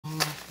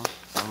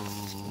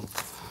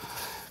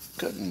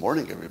Good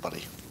morning,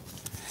 everybody.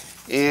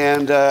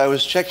 And I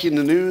was checking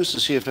the news to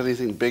see if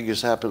anything big has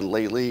happened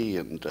lately,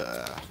 and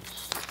I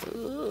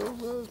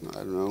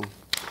don't know.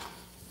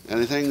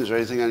 Anything? Is there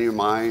anything on your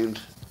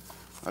mind?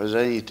 Are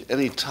there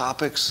any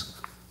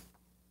topics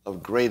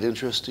of great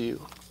interest to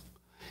you?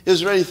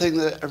 Is there anything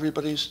that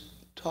everybody's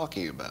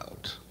talking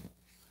about?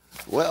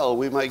 Well,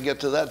 we might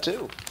get to that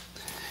too.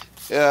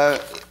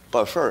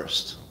 But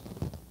first,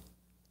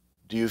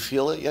 do you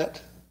feel it yet?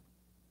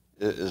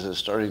 Is it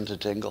starting to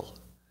tingle?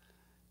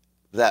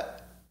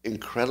 That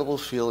incredible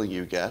feeling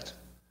you get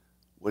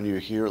when you're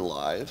here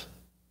live,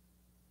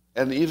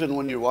 and even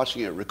when you're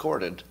watching it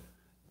recorded,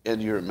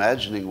 and you're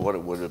imagining what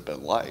it would have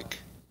been like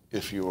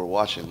if you were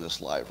watching this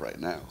live right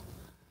now.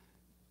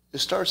 It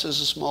starts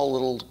as a small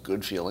little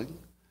good feeling,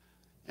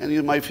 and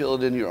you might feel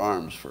it in your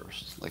arms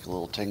first, like a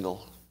little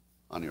tingle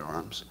on your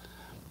arms.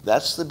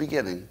 That's the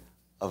beginning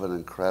of an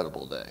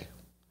incredible day.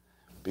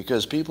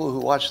 Because people who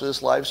watch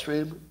this live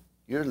stream,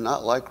 you're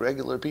not like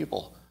regular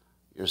people.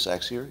 You're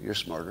sexier, you're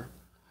smarter.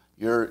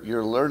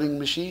 You're learning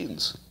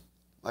machines.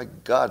 My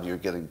God, you're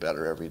getting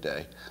better every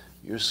day.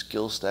 Your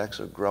skill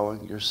stacks are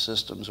growing. Your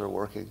systems are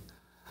working.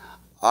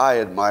 I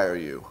admire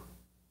you.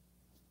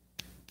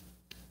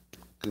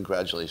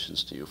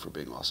 Congratulations to you for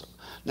being awesome.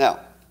 Now,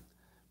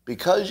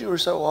 because you are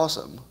so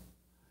awesome,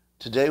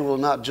 today will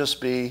not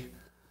just be,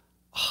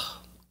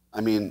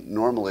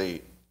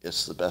 normally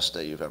it's the best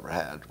day you've ever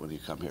had when you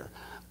come here.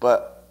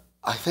 But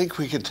I think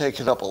we can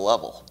take it up a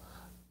level.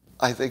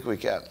 I think we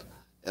can.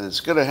 And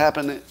it's going to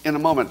happen in a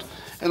moment.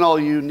 And all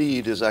you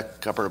need is a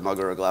cup or a mug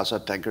or a glass,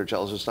 a tankard,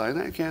 chalice, a stein,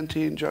 a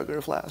canteen, jug, or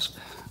a flask,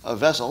 a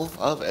vessel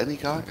of any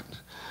kind.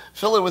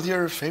 Fill it with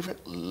your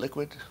favorite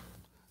liquid.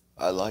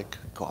 I like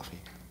coffee.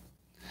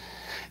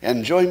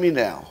 And join me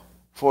now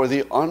for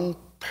the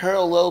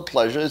unparalleled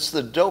pleasure. It's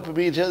the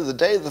dopamine hit of the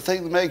day, the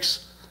thing that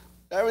makes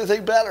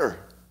everything better.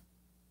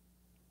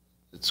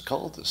 It's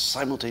called the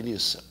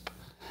simultaneous sip.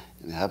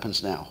 And it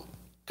happens now.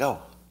 Go.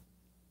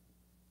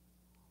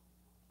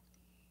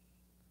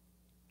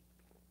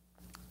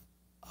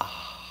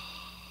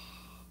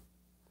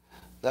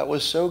 That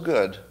was so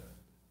good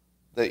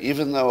that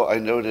even though I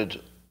noted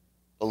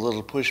a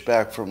little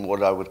pushback from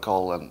what I would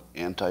call an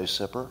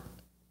anti-sipper,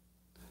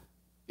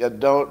 yeah,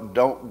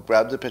 don't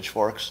grab the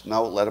pitchforks.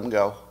 No, let them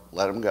go.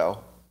 Let them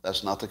go.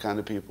 That's not the kind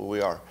of people we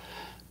are.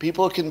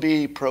 People can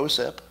be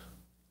pro-sip.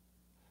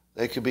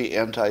 They could be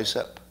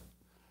anti-sip.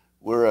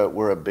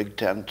 We're a big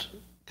tent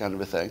kind of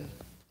a thing.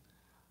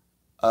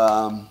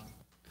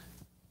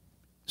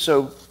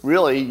 So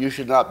really, you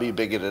should not be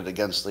bigoted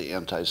against the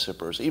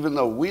anti-sippers, even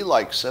though we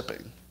like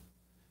sipping.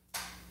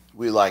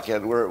 We like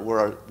it.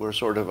 We're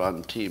sort of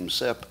on team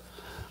sip.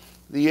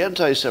 The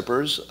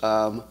anti-sippers,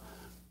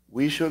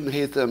 we shouldn't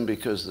hate them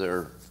because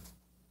they're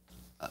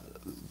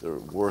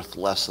worth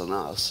less than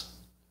us.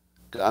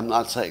 I'm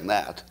not saying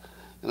that,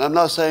 and I'm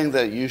not saying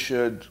that you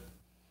should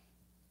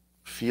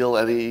feel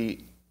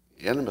any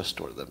animus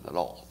toward them at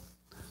all.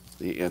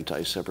 The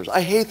anti-sippers.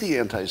 I hate the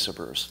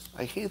anti-sippers.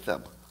 I hate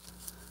them.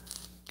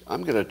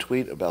 I'm going to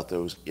tweet about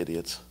those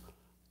idiots,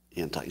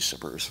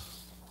 anti-sippers.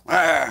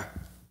 Con.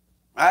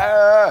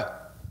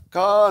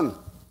 All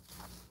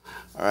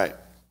right.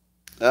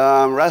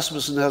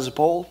 Rasmussen has a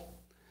poll.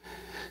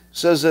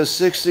 Says that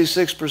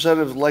 66%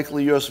 of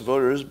likely U.S.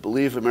 voters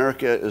believe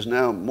America is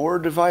now more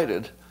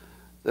divided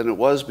than it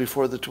was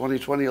before the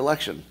 2020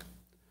 election.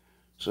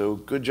 So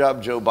good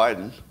job, Joe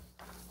Biden.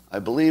 I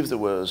believe there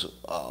was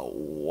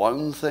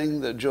one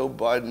thing that Joe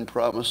Biden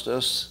promised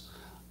us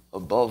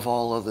above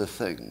all other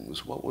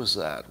things. What was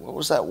that? What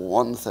was that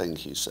one thing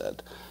he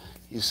said?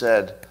 He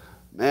said,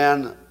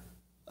 man,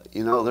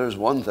 there's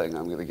one thing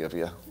I'm going to give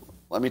you.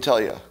 Let me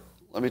tell you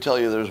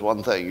there's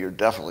one thing you're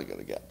definitely going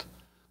to get.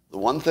 The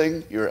one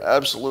thing you're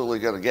absolutely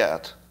going to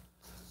get,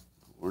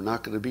 we're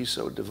not going to be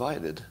so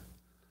divided.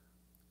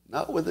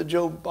 Not with a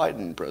Joe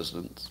Biden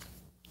president.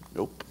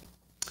 Nope.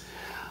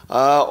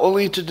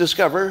 Only to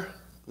discover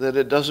that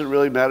it doesn't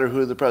really matter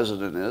who the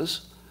president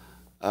is.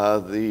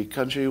 The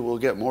country will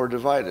get more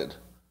divided.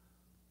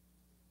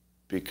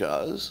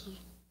 Because?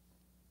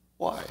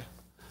 Why?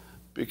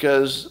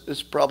 Because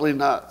it's probably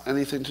not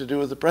anything to do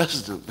with the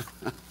president.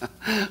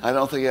 I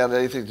don't think it had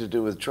anything to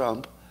do with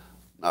Trump.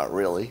 Not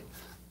really.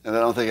 And I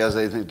don't think it has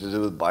anything to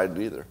do with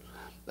Biden either.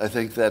 I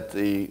think that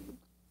the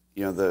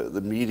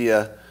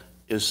media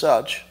is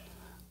such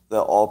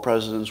that all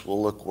presidents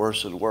will look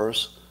worse and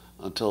worse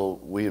until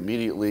we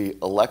immediately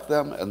elect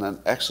them and then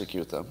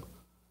execute them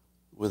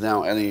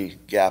without any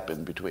gap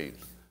in between.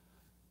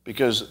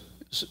 Because,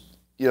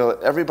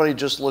 everybody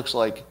just looks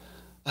like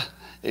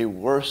a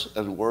worse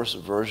and worse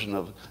version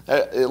of,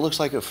 it looks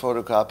like a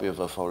photocopy of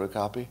a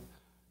photocopy.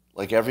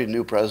 Like every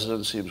new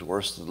president seems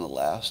worse than the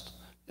last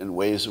in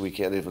ways that we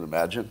can't even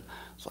imagine.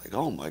 It's like,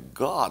 oh my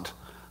God,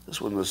 this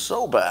one was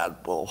so bad.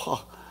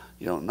 Well,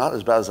 not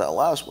as bad as that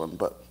last one,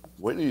 but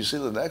wait till you see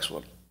the next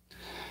one.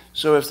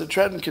 So if the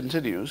trend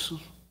continues,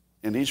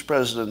 and each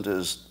president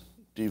is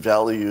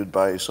devalued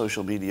by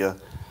social media,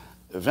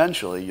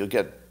 eventually you'll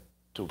get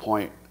to a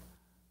point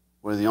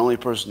where the only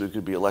person who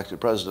could be elected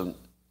president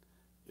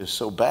is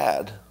so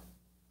bad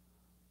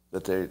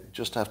that they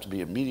just have to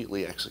be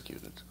immediately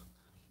executed.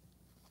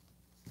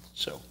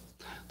 So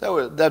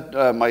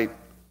that might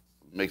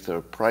make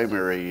the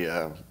primary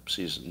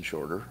season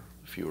shorter,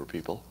 fewer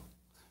people.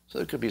 So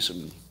there could be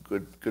some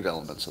good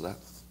elements of that.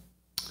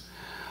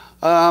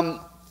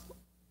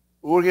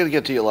 We're going to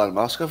get to Elon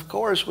Musk. Of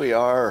course we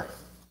are.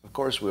 Of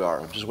course we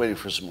are. I'm just waiting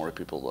for some more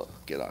people to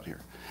get on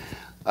here.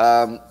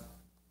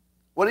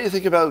 What do you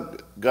think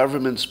about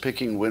governments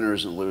picking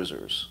winners and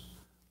losers?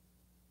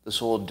 This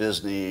whole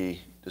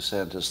Disney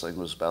DeSantis thing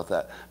was about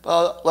that.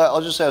 But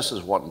I'll just ask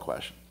this one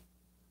question.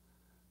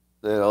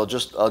 Then I'll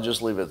just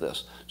leave it at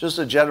this. Just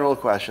a general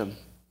question.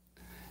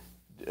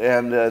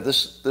 And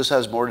this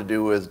has more to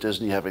do with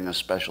Disney having a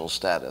special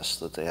status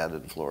that they had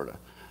in Florida,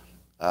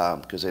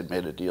 because they'd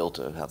made a deal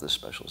to have this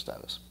special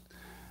status.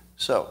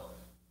 So,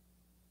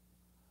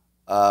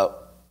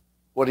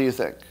 what do you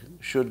think?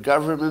 Should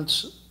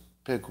governments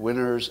pick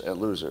winners and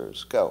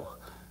losers? Go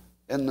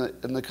in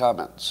the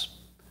comments.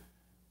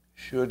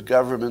 Should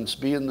governments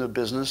be in the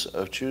business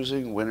of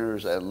choosing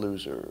winners and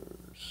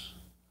losers?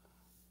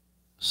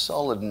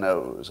 Solid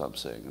no's, I'm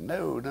saying.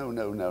 No, no,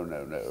 no, no,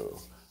 no, no.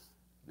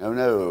 No,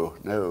 no,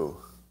 no.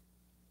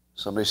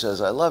 Somebody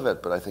says, I love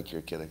it, but I think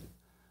you're kidding.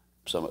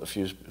 A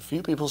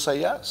few people say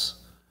yes.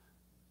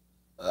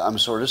 I'm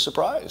sort of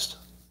surprised.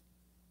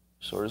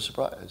 Sort of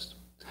surprised.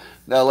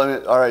 Now,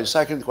 all right,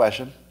 second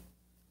question.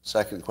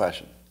 Second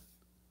question.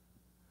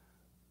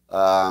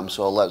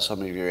 So I'll let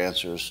some of your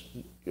answers,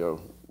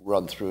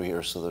 run through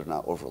here so they're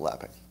not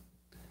overlapping,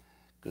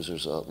 because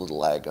there's a little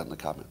lag on the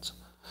comments.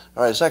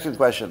 All right, second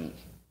question.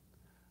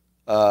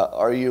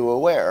 Are you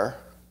aware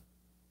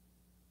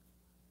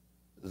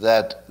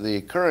that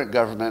the current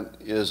government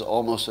is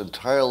almost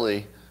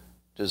entirely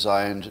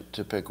designed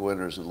to pick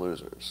winners and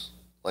losers?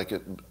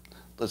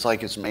 It's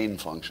like its main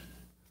function.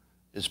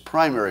 Its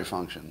primary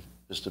function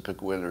is to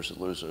pick winners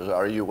and losers.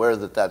 Are you aware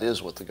that that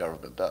is what the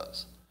government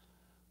does?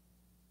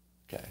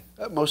 Okay.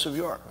 Most of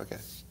you are. Okay.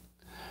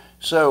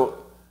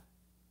 So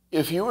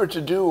if you were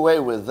to do away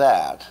with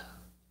that,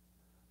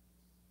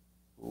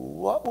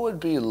 what would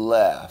be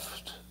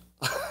left?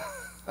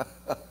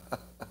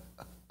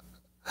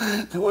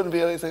 There wouldn't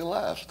be anything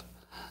left.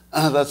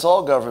 That's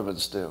all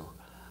governments do.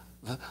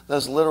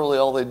 That's literally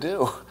all they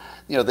do.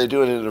 They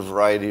do it in a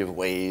variety of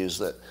ways.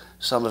 That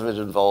some of it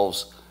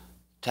involves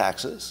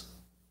taxes.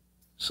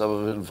 Some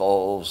of it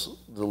involves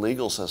the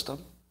legal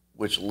system,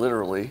 which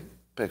literally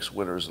picks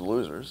winners and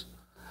losers.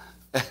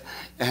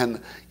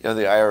 And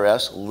the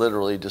IRS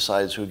literally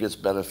decides who gets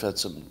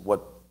benefits and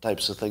what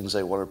types of things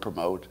they want to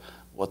promote,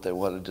 what they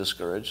want to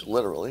discourage,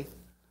 literally.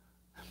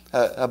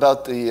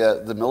 About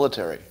the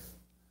military.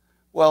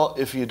 Well,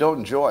 if you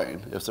don't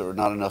join, if there are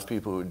not enough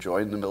people who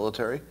join the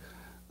military,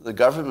 the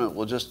government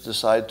will just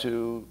decide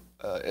to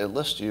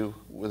enlist you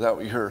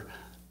without your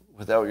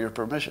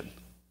permission.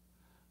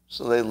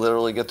 So they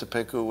literally get to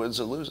pick who wins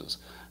and loses.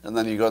 And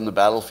then you go on the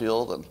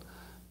battlefield,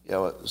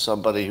 and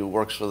somebody who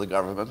works for the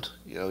government,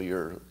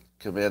 your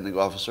commanding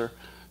officer,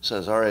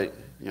 says, all right,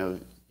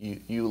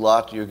 you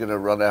lot, you're going to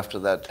run after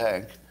that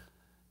tank.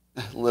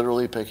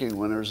 Literally picking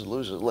winners and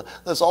losers.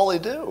 That's all they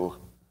do.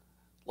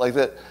 Like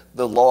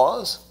the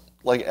laws,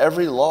 like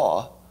every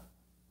law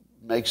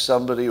makes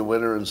somebody a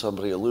winner and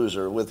somebody a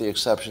loser, with the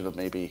exception of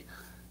maybe,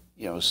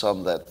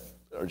 some that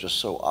are just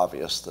so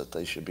obvious that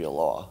they should be a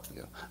law.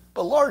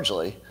 But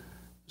largely,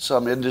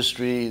 some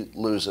industry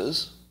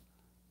loses,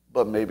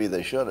 but maybe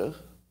they should have.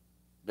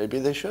 Maybe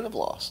they should have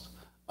lost.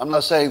 I'm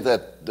not saying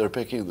that they're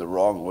picking the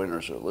wrong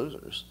winners or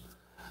losers.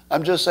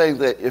 I'm just saying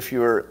that if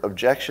your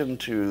objection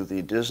to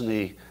the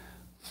Disney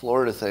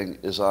Florida thing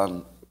is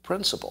on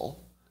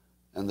principle,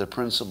 and the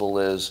principle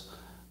is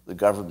the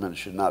government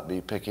should not be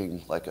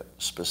picking like a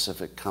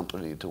specific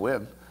company to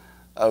win,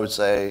 I would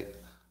say,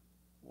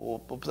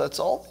 well, that's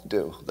all they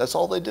do. That's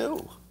all they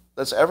do.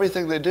 That's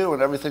everything they do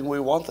and everything we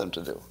want them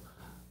to do.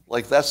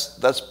 Like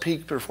that's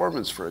peak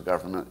performance for a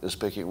government, is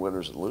picking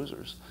winners and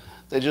losers.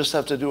 They just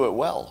have to do it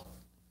well.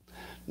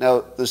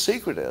 Now, the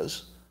secret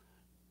is,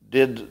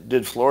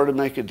 did Florida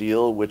make a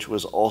deal which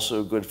was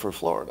also good for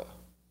Florida?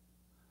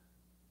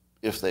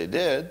 If they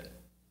did,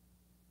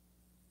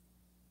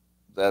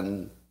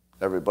 then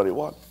everybody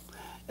won.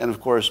 And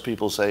of course,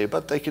 people say,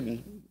 but they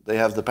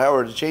have the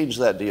power to change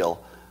that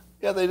deal.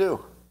 Yeah, they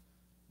do.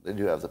 They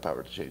do have the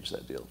power to change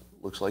that deal.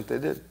 Looks like they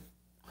did.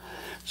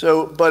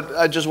 So, but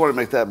I just want to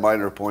make that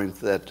minor point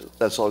that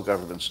that's all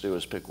governments do,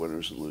 is pick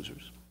winners and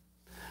losers.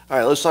 All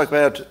right, let's talk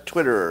about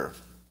Twitter.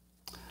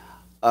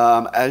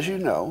 As you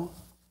know,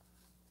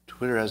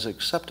 Twitter has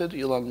accepted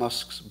Elon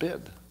Musk's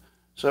bid.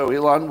 So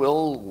Elon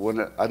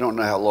will, I don't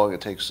know how long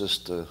it takes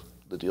the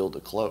deal to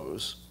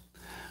close,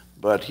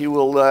 but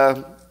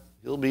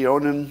he'll be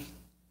owning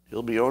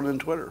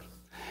Twitter.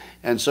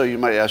 And so you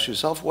might ask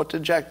yourself, what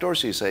did Jack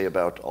Dorsey say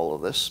about all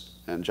of this?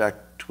 And Jack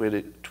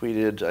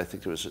tweeted, I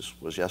think it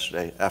was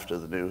yesterday after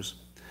the news.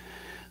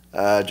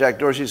 Jack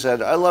Dorsey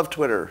said, I love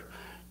Twitter.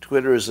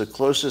 Twitter is the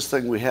closest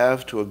thing we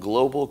have to a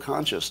global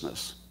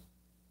consciousness.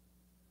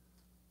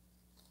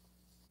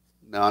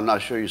 Now, I'm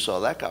not sure you saw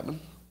that coming.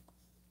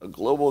 a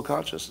global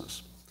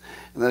consciousness.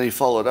 And then he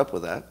followed up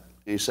with that.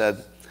 He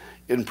said,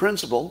 in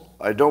principle,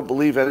 I don't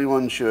believe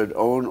anyone should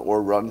own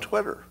or run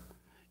Twitter.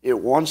 It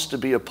wants to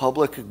be a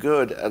public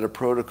good at a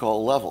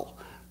protocol level,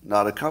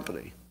 not a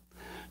company.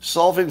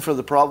 Solving for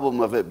the problem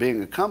of it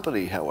being a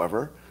company,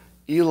 however,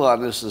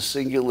 Elon is the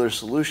singular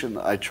solution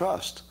I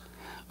trust.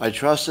 I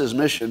trust his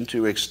mission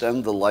to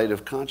extend the light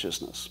of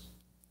consciousness.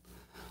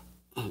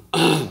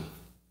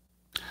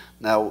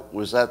 Now,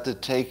 was that the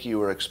take you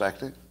were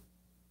expecting?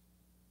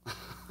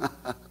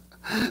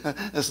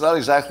 It's not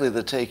exactly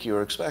the take you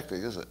were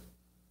expecting, is it?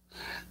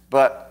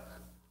 But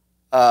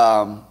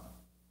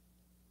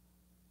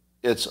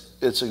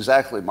it's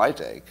exactly my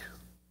take.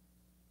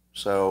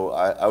 So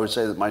I would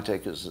say that my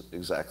take is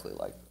exactly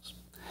like this.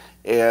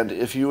 And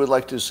if you would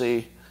like to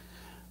see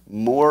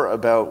more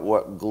about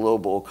what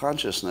global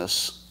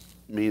consciousness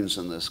means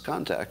in this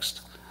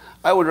context,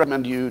 I would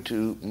recommend you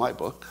to my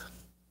book,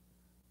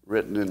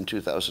 written in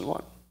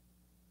 2001.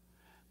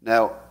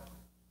 Now,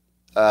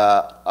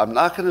 I'm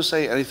not going to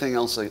say anything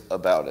else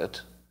about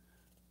it,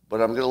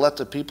 but I'm going to let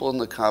the people in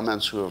the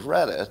comments who have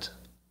read it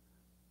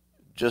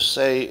just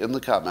say in the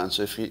comments,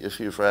 if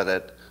you've read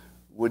it,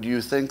 would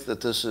you think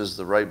that this is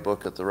the right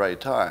book at the right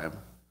time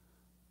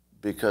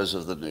because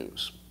of the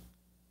news?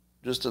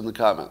 Just in the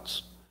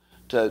comments.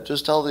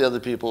 Just tell the other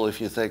people if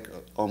you think,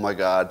 oh my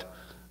God,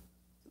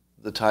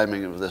 the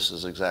timing of this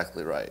is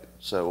exactly right.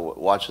 So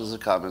watch as the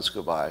comments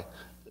go by.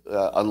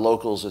 On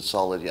locals, it's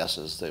solid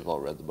yeses. They've all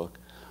read the book.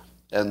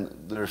 And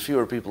there are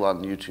fewer people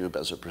on YouTube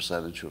as a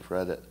percentage who have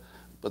read it,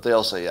 but they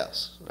all say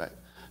yes, right?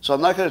 So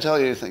I'm not going to tell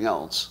you anything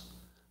else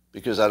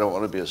because I don't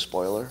want to be a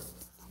spoiler.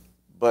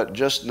 But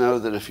just know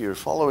that if you're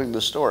following the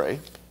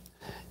story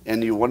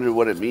and you wonder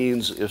what it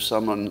means if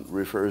someone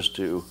refers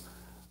to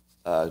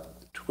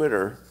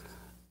Twitter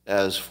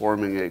as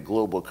forming a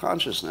global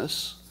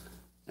consciousness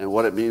and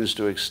what it means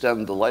to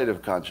extend the light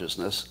of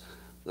consciousness,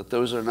 that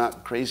those are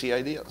not crazy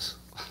ideas.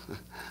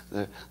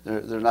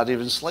 They're not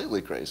even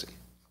slightly crazy.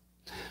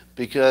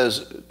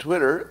 Because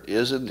Twitter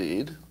is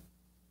indeed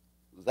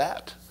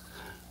that.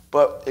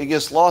 But it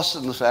gets lost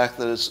in the fact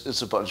that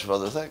it's a bunch of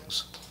other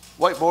things.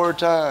 Whiteboard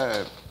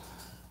time.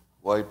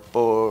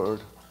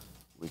 Whiteboard.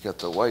 We got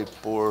the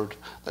whiteboard.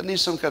 That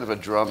needs some kind of a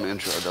drum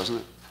intro, doesn't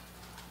it?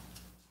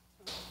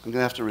 I'm going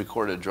to have to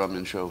record a drum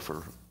intro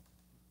for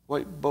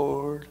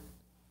whiteboard.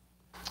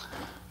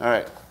 All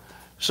right.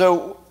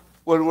 So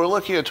when we're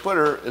looking at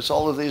Twitter, it's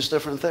all of these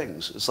different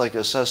things. It's like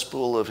a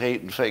cesspool of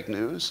hate and fake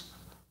news.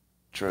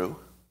 True.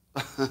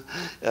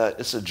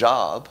 It's a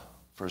job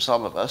for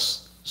some of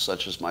us,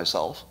 such as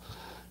myself.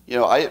 You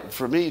know,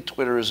 for me,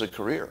 Twitter is a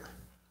career.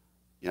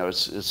 You know,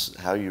 it's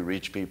how you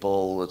reach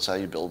people. It's how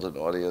you build an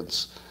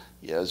audience.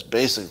 You know, it's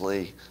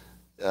basically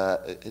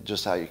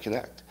just how you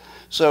connect.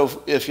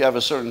 So if you have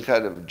a certain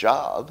kind of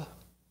job,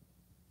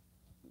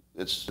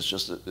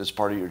 it's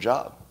part of your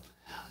job.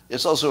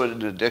 It's also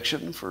an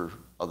addiction for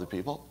other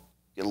people.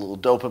 Get a little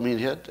dopamine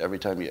hit every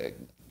time you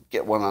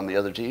get one on the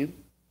other team.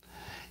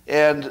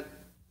 And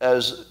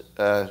as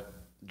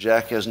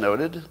Jack has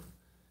noted,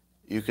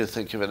 you could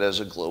think of it as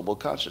a global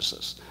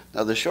consciousness.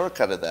 Now, the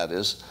shortcut of that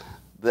is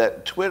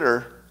that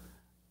Twitter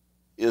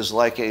is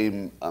like a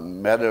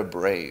meta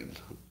brain,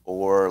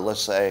 or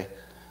let's say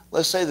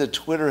that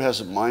Twitter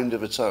has a mind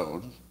of its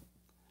own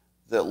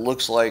that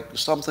looks like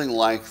something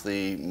like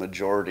the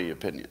majority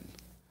opinion.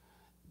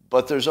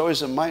 But there's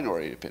always a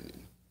minority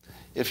opinion.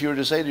 If you were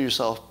to say to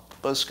yourself,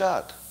 but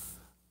Scott,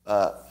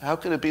 how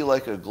can it be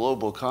like a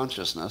global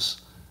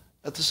consciousness?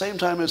 At the same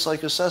time, it's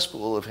like a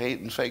cesspool of hate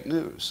and fake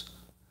news.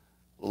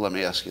 Well, let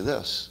me ask you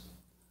this.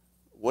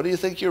 What do you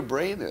think your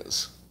brain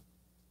is?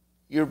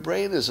 Your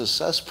brain is a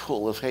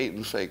cesspool of hate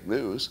and fake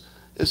news.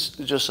 It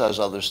just has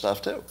other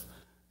stuff too.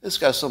 It's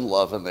got some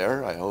love in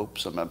there, I hope,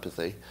 some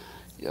empathy.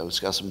 You know, it's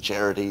got some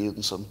charity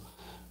and some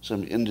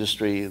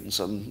industry and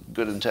some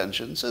good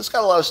intentions. It's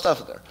got a lot of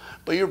stuff in there.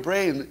 But your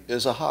brain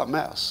is a hot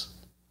mess.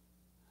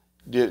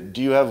 Do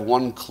you have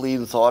one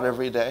clean thought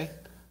every day?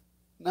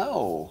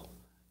 No.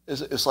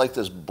 It's like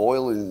this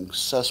boiling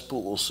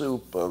cesspool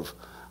soup of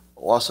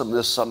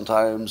awesomeness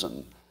sometimes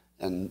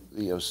and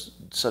you know,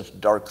 such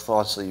dark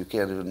thoughts that you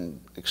can't even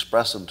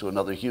express them to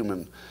another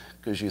human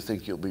because you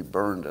think you'll be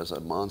burned as a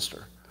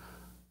monster.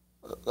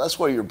 That's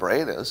where your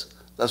brain is.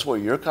 That's where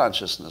your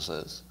consciousness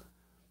is.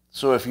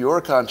 So if your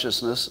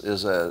consciousness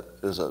is a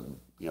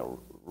you know,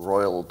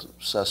 roiled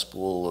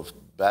cesspool of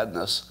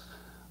badness,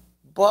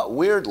 but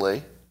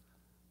weirdly,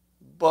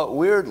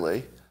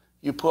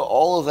 you put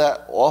all of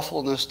that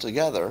awfulness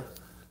together,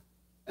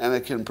 and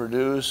it can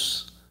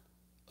produce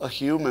a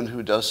human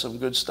who does some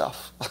good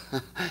stuff,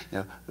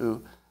 you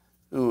know,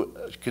 who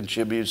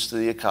contributes to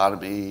the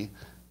economy,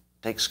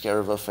 takes care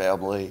of a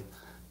family,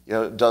 you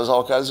know, does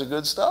all kinds of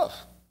good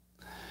stuff.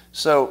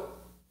 So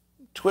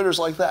Twitter's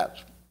like that.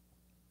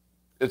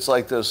 It's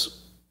like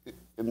this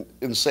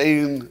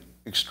insane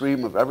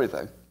extreme of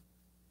everything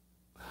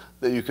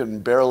that you can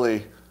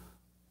barely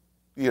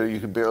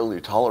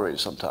tolerate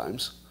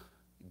sometimes.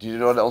 Do you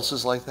know what else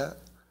is like that?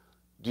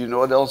 Do you know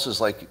what else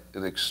is like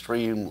an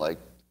extreme, like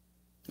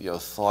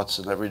thoughts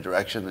in every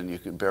direction and you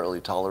can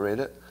barely tolerate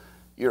it?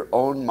 Your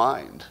own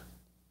mind.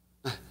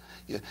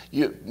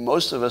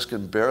 Most of us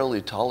can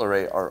barely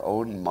tolerate our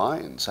own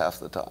minds half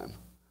the time,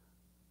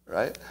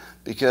 right?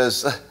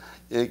 Because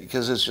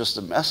it's just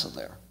a mess in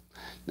there.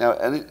 Now,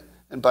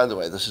 and by the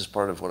way, this is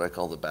part of what I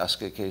call the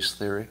basket case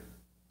theory.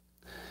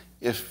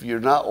 If you're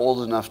not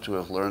old enough to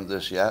have learned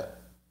this yet,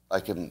 I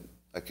can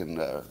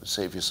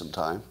save you some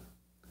time.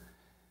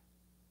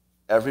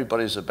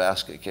 Everybody's a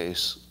basket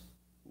case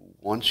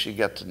once you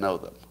get to know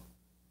them.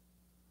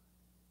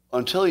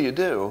 Until you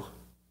do,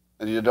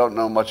 and you don't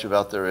know much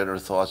about their inner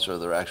thoughts or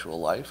their actual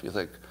life, you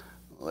think,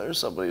 well, there's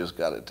somebody who's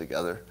got it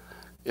together.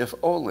 If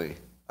only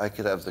I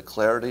could have the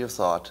clarity of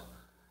thought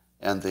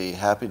and the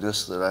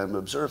happiness that I'm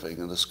observing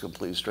in this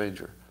complete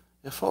stranger.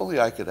 If only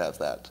I could have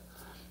that.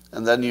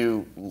 And then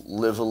you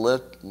live a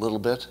little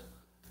bit,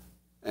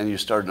 and you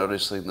start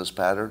noticing this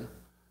pattern.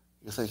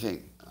 You're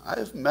thinking,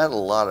 I've met a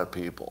lot of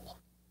people.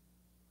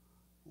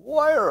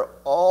 Why are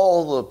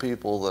all the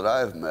people that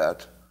I've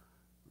met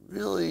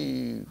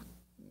really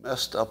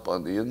messed up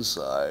on the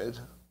inside?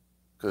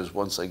 Because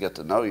once they get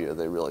to know you,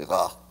 they really,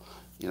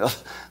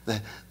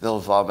 they'll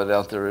vomit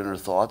out their inner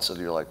thoughts, and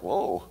you're like,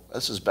 whoa,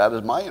 that's as bad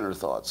as my inner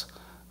thoughts.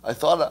 I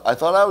thought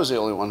I was the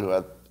only one who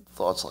had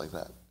thoughts like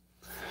that.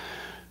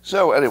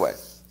 So anyway,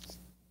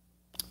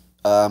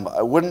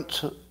 I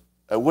wouldn't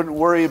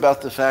worry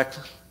about the fact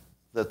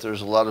that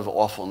there's a lot of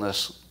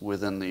awfulness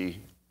within the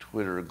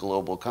Twitter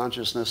global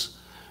consciousness,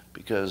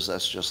 because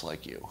that's just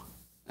like you,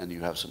 and you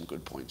have some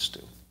good points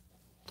too.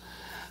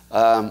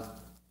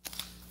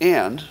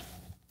 And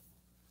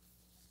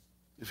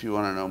if you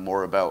want to know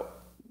more about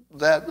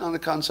that on a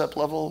concept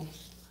level,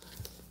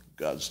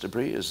 God's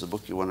Debris is the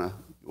book you want to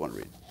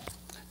read.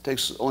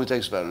 Only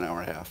takes about an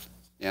hour and a half,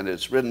 and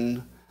it's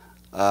written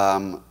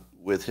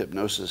with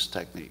hypnosis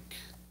technique,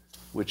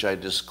 which I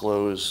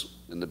disclose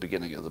in the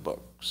beginning of the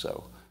book.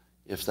 So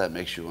if that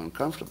makes you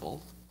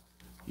uncomfortable,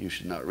 you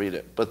should not read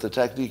it. But the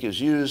technique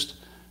is used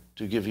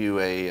to give you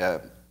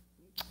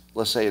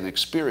let's say, an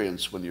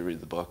experience when you read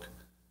the book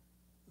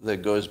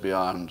that goes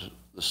beyond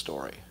the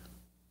story.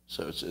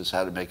 So it's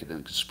how to make it an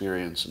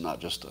experience and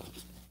not just a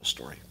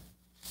story.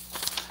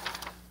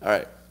 All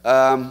right.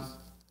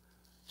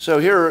 So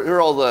here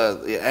are all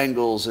the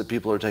angles that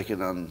people are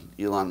taking on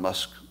Elon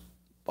Musk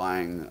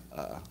buying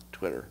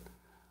Twitter.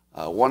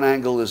 One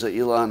angle is that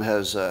Elon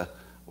has,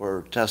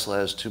 or Tesla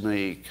has too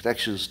many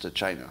connections to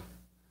China.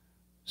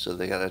 So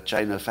they got a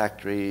China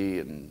factory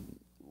and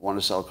want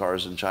to sell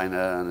cars in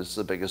China, and it's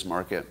the biggest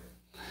market.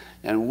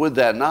 And would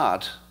that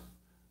not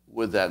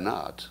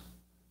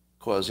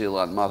cause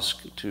Elon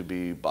Musk to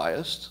be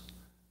biased?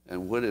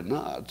 And would it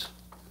not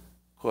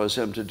cause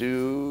him to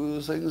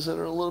do things that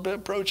are a little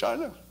bit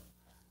pro-China?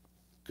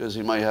 Because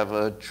he might have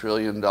 $1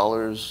 trillion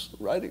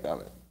riding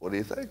on it. What do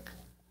you think?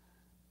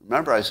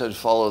 Remember, I said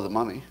follow the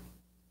money.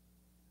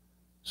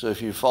 So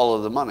if you follow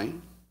the money,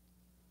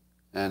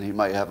 and he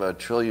might have $1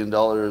 trillion,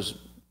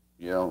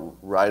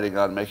 riding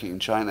on making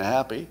China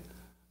happy,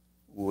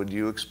 would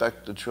you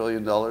expect $1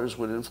 trillion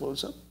would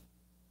influence him?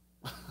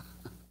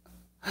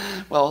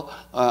 Well,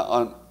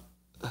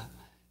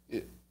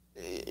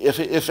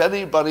 if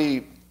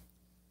anybody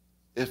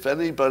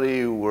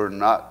were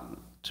not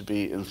to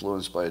be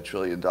influenced by $1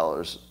 trillion,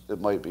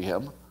 it might be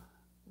him.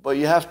 But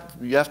you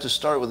have to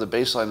start with the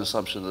baseline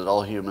assumption that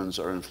all humans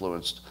are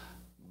influenced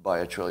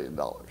by $1 trillion.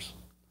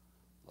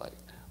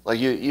 Like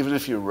even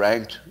if you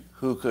ranked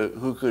who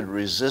could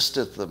resist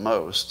it the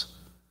most,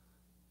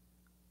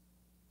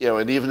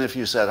 and even if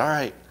you said, all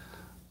right,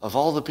 of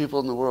all the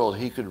people in the world,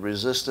 he could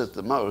resist it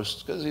the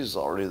most because he's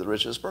already the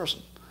richest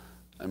person.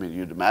 I mean,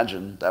 you'd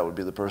imagine that would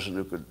be the person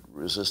who could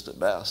resist it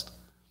best.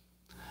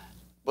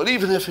 But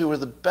even if he were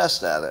the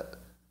best at it,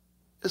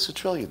 it's $1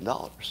 trillion,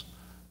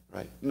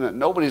 right?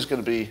 No one is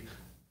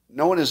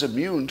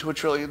immune to $1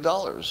 trillion.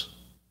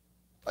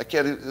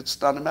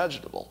 It's not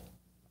imaginable.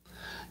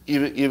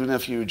 Even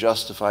if you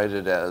justified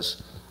it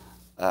as,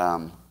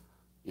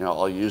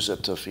 I'll use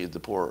it to feed the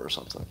poor or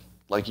something.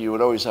 Like you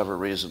would always have a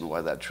reason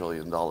why that $1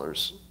 trillion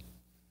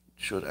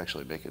should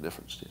actually make a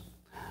difference to you.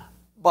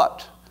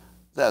 But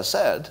that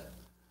said,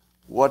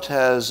 what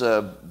has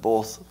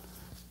both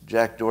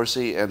Jack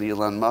Dorsey and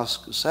Elon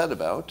Musk said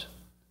about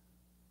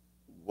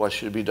what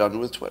should be done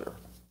with Twitter?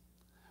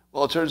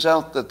 Well, it turns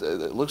out that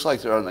it looks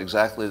like they're on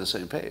exactly the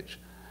same page.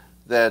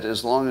 That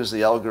as long as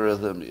the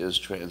algorithm is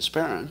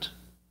transparent,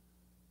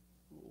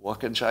 what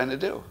can China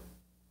do?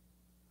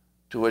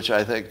 To which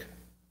I think,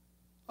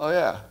 oh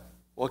yeah,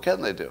 what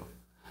can they do?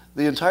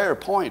 The entire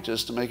point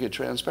is to make it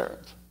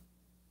transparent.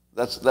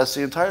 That's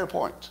the entire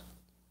point.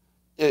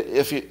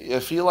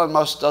 If Elon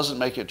Musk doesn't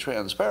make it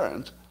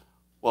transparent,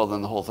 well,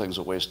 then the whole thing's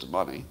a waste of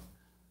money,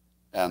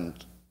 and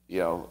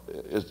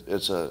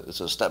it's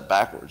a step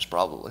backwards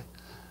probably.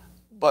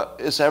 But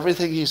it's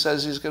everything he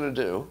says he's going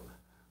to do.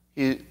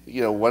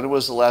 When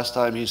was the last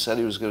time he said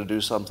he was going to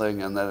do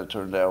something and then it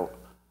turned out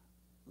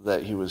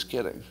that he was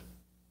kidding?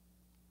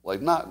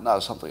 Like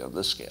not something on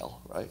this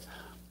scale, right?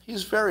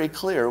 He's very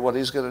clear what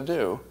he's going to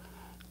do.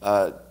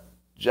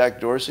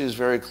 Jack Dorsey is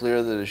very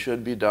clear that it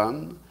should be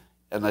done,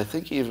 and I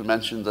think he even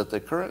mentioned that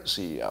the current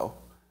CEO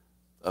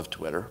of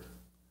Twitter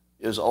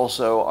is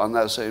also on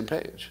that same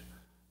page.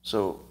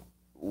 So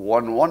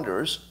one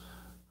wonders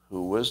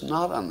who was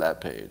not on that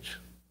page.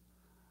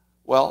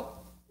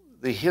 Well,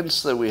 the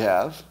hints that we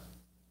have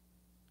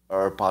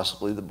are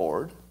possibly the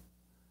board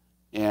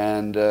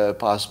and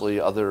possibly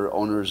other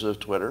owners of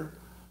Twitter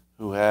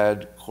who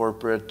had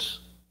corporate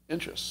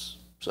interests.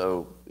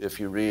 So if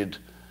you read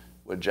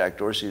what Jack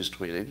Dorsey is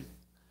tweeting,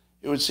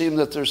 it would seem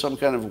that there's some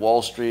kind of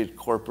Wall Street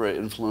corporate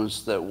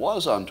influence that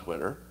was on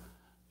Twitter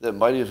that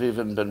might have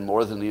even been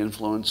more than the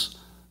influence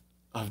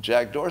of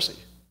Jack Dorsey.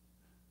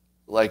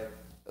 Like,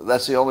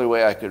 that's the only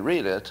way I could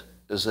read it,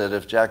 is that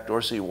if Jack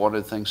Dorsey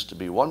wanted things to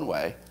be one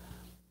way,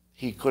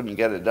 he couldn't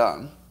get it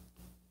done.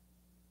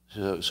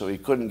 So he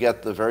couldn't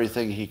get the very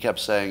thing he kept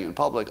saying in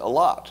public a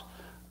lot,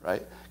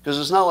 right? Because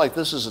it's not like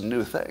this is a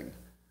new thing.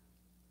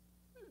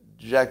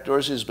 Jack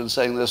Dorsey's been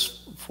saying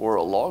this for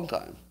a long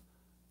time.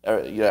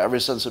 Ever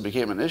since it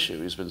became an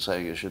issue, he's been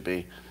saying it should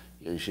be,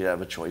 you should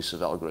have a choice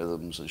of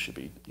algorithms, it should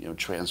be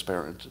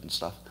transparent and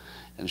stuff,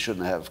 and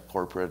shouldn't have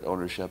corporate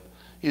ownership.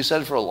 He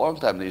said for a long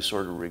time that he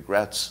sort of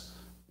regrets,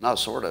 not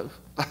sort of,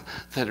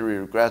 that he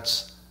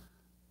regrets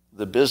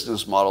the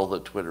business model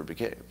that Twitter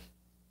became.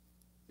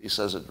 He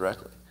says it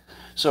directly.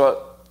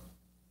 So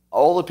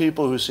all the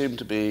people who seem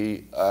to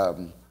be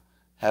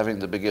having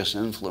the biggest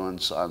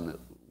influence on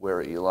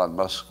where Elon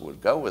Musk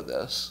would go with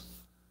this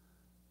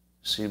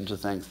seem to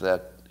think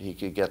that he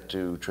could get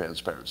to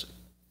transparency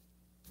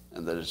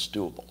and that it's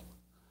doable.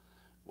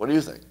 What do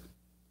you think?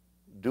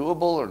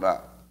 Doable or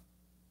not?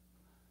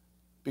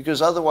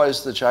 Because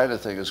otherwise the China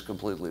thing is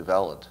completely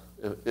valid.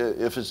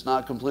 If it's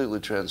not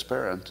completely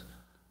transparent,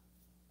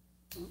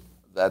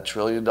 that $1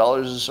 trillion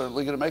is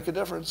certainly going to make a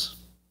difference,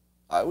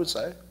 I would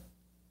say.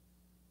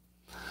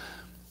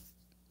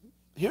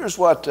 Here's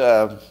what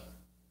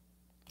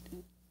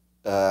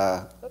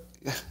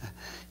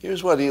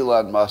here's what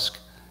Elon Musk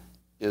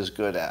is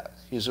good at.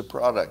 He's a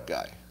product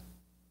guy.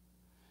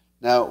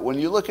 Now, when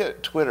you look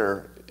at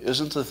Twitter,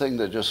 isn't the thing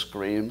that just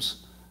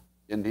screams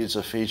it needs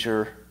a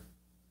feature,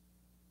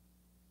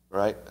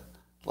 right?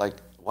 Like,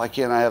 why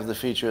can't I have the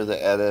feature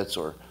that edits,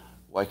 or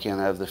why can't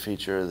I have the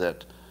feature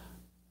that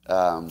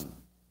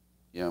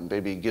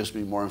maybe gives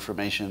me more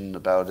information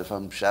about if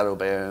I'm shadow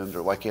banned,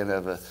 or why can't I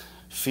have a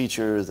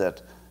feature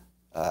that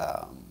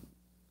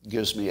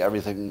gives me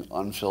everything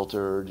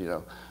unfiltered,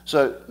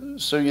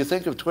 So you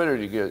think of Twitter,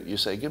 you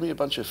say, give me a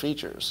bunch of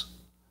features,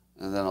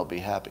 and then I'll be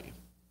happy.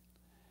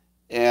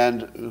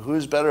 And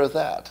who's better at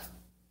that?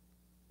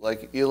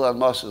 Like, Elon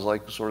Musk is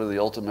like sort of the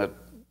ultimate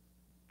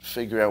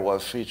figure out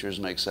what features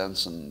make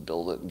sense and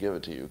build it and give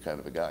it to you kind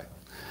of a guy.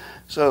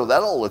 So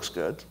that all looks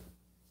good.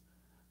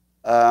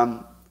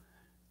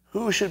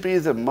 Who should be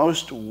the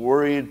most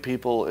worried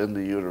people in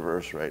the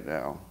universe right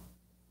now?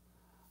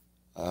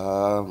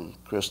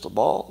 Crystal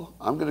ball.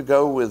 I'm going to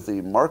go with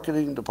the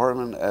marketing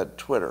department at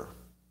Twitter.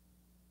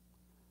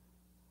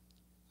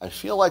 I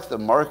feel like the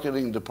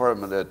marketing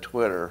department at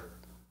Twitter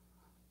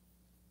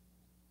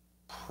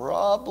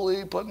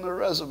probably putting their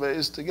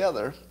resumes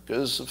together,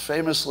 because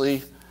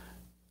famously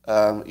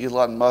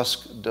Elon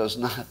Musk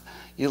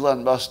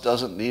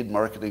doesn't need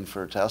marketing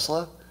for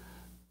Tesla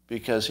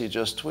because he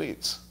just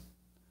tweets.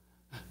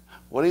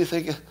 What do you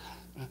think?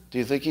 Do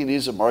you think he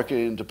needs a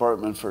marketing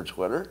department for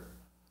Twitter?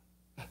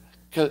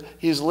 Because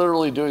he's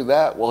literally doing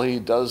that while he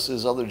does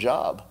his other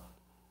job.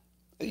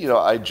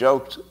 I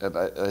joked, and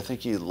I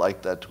think he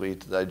liked that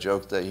tweet, that I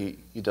joked that he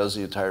does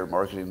the entire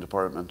marketing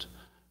department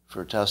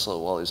for Tesla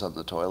while he's on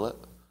the toilet.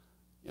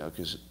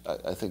 Because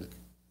I think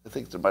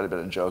there might have been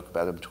a joke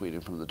about him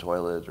tweeting from the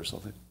toilet or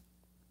something.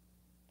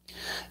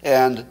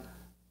 And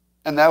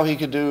now he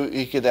could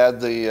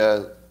add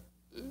the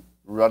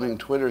running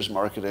Twitter's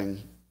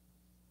marketing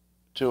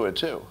to it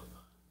too.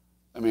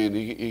 I mean,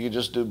 he could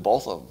just do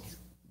both of them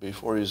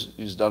before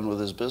he's done with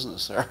his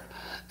business there.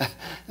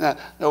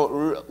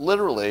 No,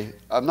 literally,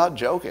 I'm not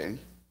joking.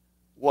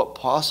 What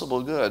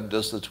possible good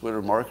does the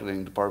Twitter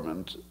marketing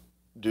department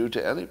do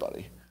to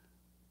anybody?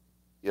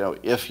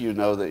 If you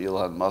know that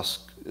Elon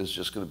Musk is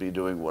just going to be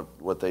doing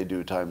what they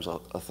do times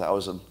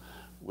 1,000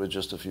 with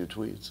just a few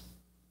tweets.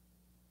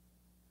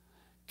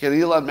 Can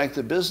Elon make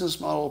the business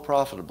model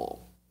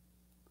profitable?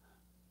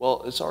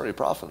 Well, it's already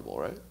profitable,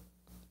 right?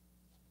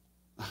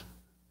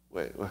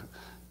 Wait,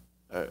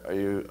 are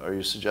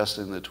you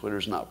suggesting that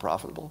Twitter's not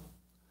profitable?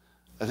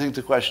 I think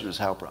the question is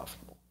how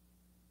profitable,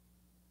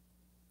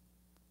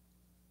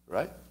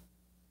 right?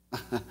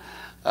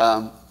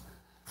 All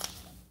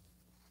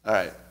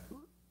right.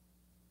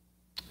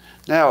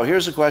 Now,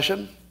 here's a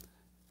question.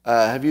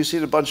 Have you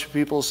seen a bunch of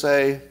people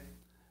say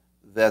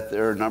that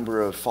their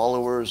number of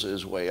followers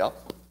is way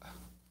up,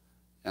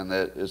 and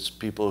that it's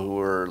people who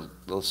are,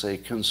 let's say,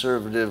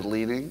 conservative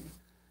leaning,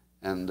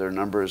 and their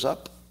number is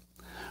up?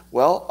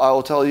 Well,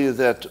 I'll tell you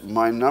that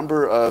my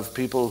number of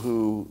people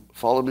who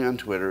follow me on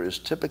Twitter is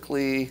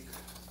typically,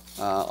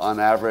 on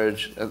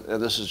average,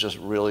 and this is just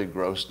really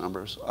gross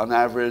numbers, on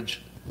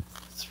average,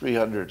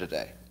 300 a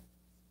day.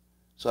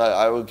 So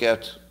I would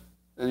get,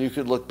 and you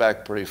could look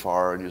back pretty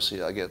far and you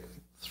see I get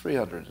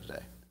 300 a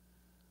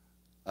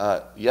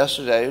day.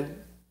 Yesterday,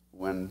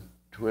 when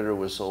Twitter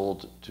was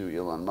sold to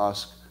Elon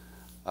Musk,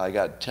 I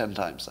got 10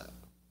 times that.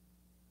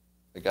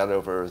 I got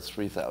over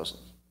 3,000.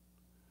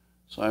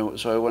 So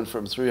I went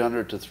from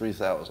 300 to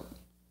 3,000.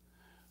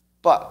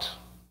 But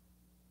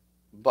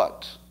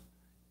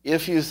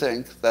if you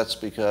think that's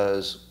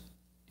because,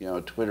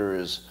 Twitter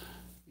is,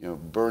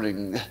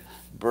 burning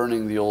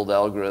the old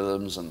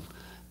algorithms and,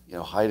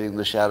 hiding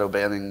the shadow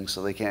banning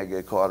so they can't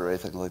get caught or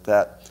anything like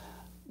that,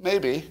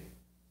 maybe.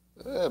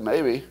 I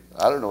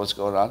don't know what's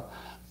going on.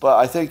 But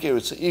I think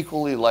it's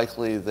equally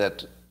likely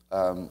that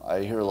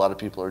I hear a lot of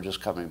people are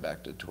just coming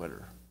back to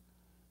Twitter.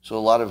 So a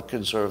lot of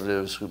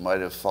conservatives who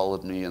might have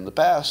followed me in the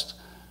past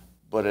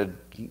but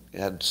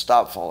had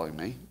stopped following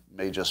me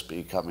may just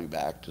be coming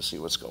back to see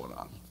what's going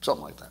on.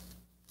 Something like that.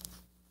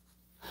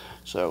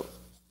 So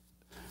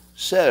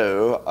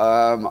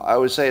I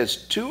would say it's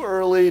too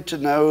early to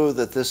know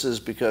that this is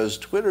because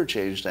Twitter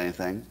changed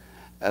anything,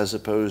 as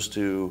opposed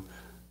to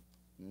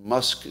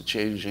Musk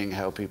changing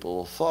how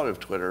people thought of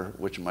Twitter,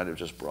 which might have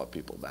just brought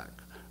people back.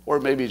 Or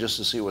maybe just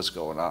to see what's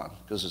going on,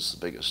 because it's the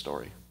biggest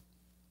story.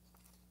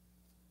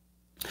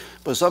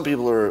 But some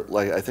people are,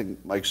 like, I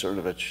think Mike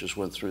Cernovich just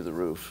went through the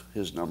roof,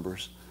 his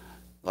numbers.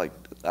 Like,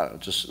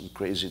 just a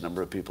crazy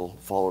number of people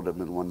followed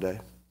him in one day.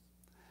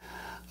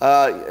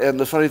 And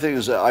the funny thing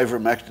is that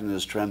ivermectin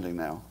is trending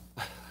now.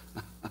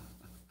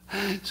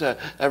 So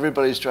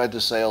everybody's tried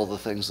to say all the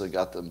things that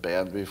got them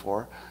banned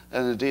before,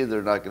 and indeed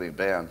they're not getting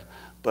banned.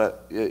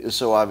 But it's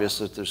so obvious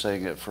that they're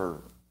saying it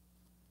for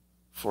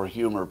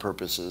humor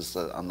purposes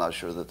that I'm not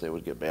sure that they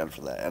would get banned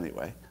for that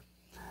anyway.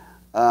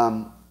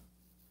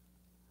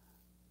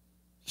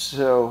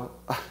 So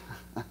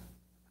I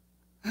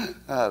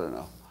don't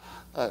know.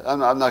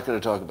 I'm not going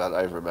to talk about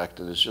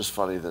ivermectin. It's just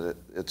funny that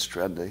it's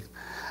trending.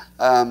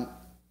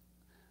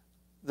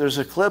 There's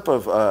a clip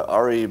of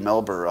Ari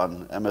Melber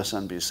on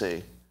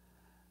MSNBC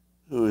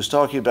who is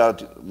talking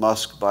about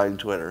Musk buying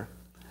Twitter,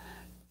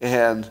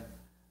 and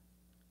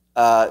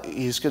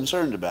he's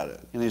concerned about it.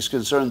 And he's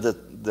concerned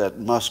that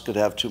Musk could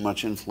have too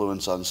much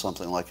influence on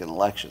something like an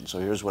election. So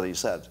here's what he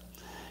said.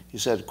 He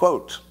said,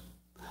 quote,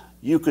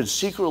 "You could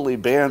secretly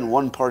ban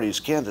one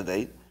party's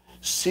candidate,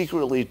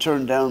 secretly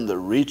turn down the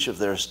reach of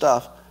their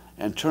stuff,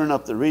 and turn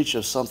up the reach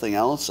of something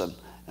else, and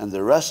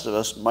the rest of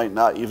us might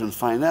not even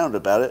find out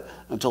about it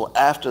until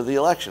after the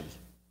election."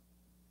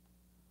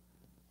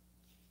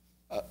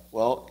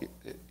 Well,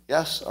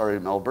 yes, Ari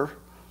Melber,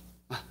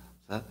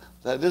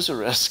 that is a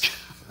risk.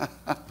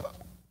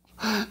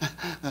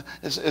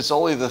 It's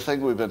only the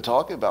thing we've been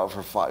talking about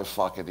for 5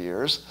 fucking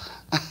years,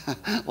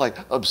 like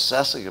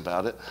obsessing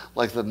about it,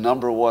 like the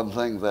number one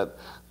thing that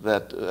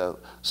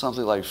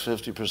something like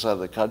 50% of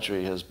the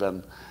country has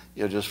been,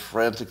 just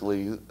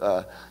frantically,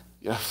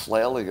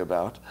 flailing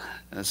about,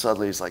 and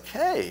suddenly he's like,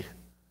 hey,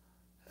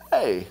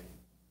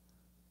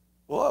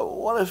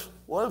 what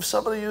if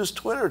somebody used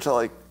Twitter to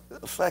like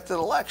affect an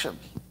election?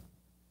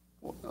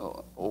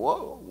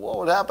 What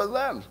would happen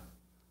then?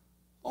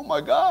 Oh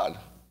my God.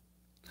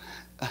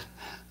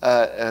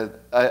 And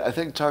I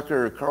think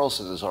Tucker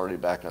Carlson is already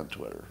back on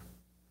Twitter.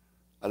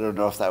 I don't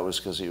know if that was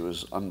because he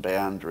was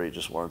unbanned or he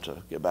just wanted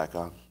to get back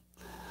on.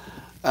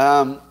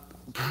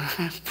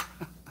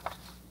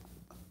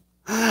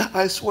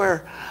 I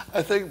swear,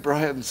 I think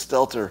Brian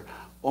Stelter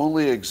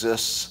only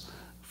exists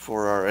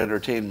for our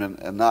entertainment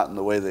and not in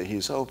the way that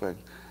he's hoping.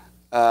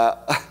 I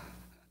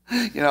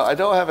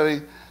don't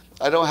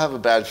have a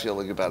bad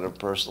feeling about him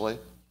personally,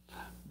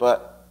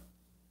 but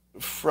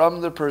from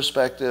the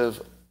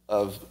perspective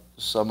of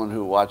someone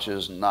who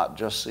watches not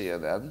just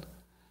CNN,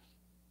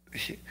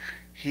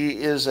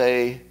 he's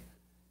a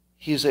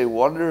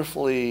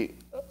wonderfully,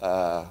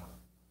 I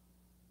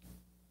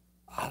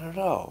don't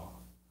know,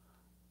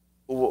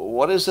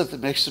 what is it that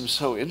makes him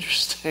so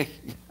interesting?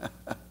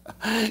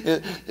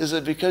 Is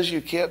it because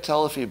you can't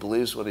tell if he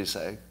believes what he's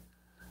saying?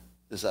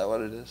 Is that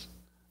what it is?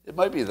 It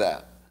might be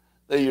that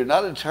you're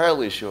not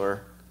entirely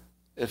sure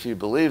if he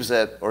believes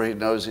it or he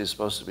knows he's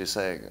supposed to be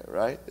saying it,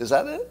 right? Is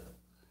that it?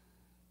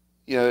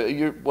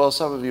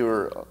 Some of you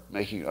are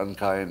making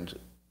unkind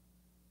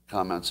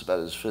comments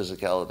about his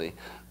physicality,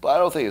 but I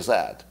don't think it's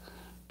that,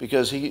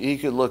 because he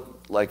could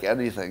look like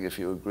anything if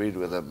you agreed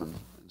with him, and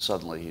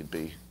suddenly he'd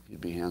be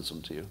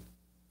handsome to you.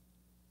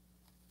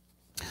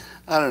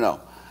 I don't know,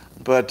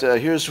 but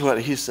here's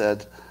what he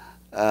said,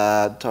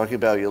 talking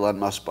about Elon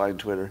Musk buying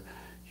Twitter.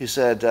 He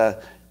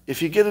said,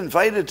 if you get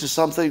invited to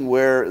something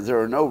where there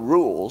are no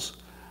rules,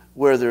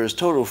 where there is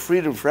total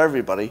freedom for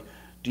everybody,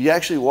 do you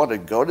actually want to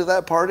go to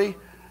that party?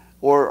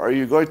 Or are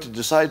you going to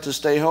decide to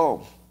stay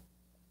home?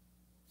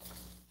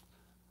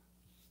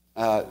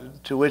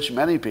 To which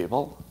many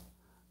people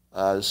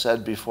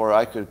said before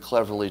I could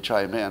cleverly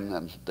chime in,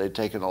 and they'd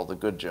taken all the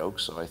good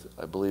jokes, so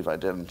I believe I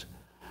didn't.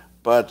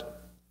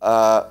 But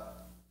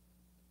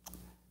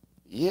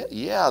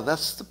yeah,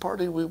 that's the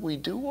party we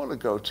do want to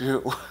go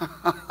to.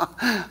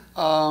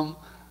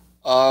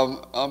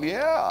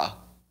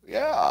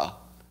 Yeah.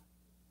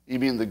 You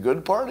mean the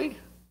good party?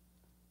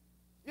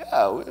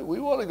 Yeah, we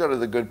want to go to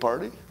the good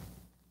party.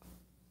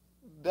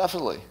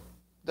 Definitely.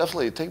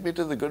 Definitely. Take me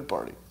to the good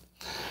party.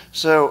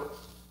 So,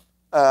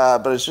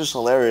 but it's just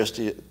hilarious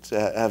to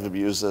have him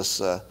use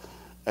this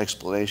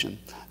explanation,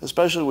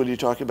 especially when you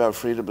talk about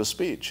freedom of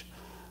speech.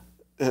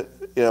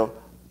 Yeah,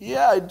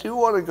 I do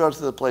want to go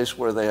to the place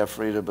where they have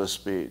freedom of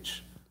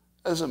speech.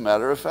 As a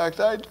matter of fact,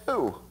 I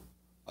do.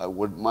 I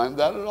wouldn't mind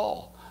that at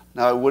all.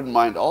 Now, I wouldn't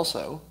mind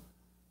also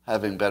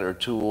having better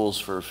tools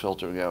for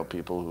filtering out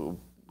people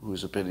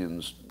whose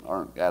opinions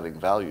aren't adding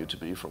value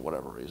to me for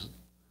whatever reason.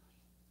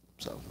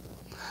 So,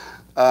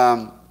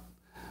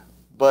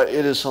 but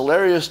it is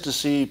hilarious to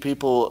see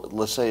people,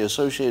 let's say,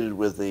 associated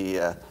with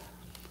the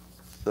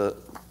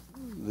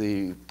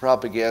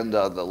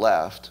propaganda on the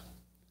left,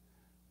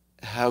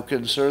 how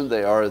concerned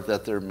they are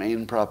that their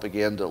main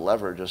propaganda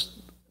lever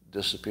just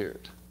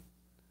disappeared.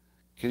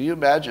 Can you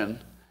imagine?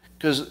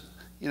 Because,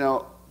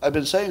 I've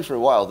been saying for a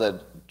while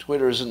that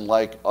Twitter isn't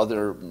like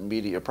other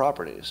media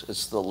properties.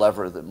 It's the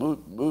lever that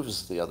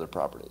moves the other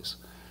properties.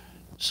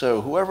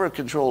 So whoever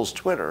controls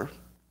Twitter,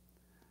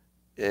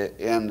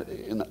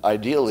 and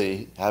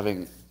ideally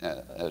having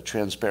a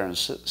transparent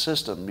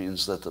system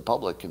means that the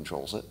public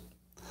controls it,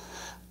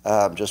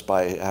 just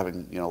by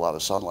having a lot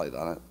of sunlight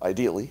on it,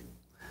 ideally.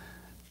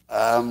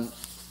 I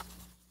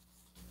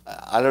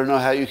don't know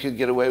how you can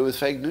get away with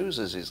fake news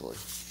as easily.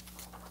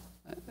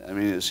 I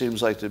mean, it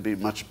seems like there'd be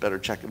much better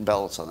check and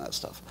balance on that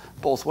stuff.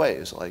 Both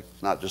ways, like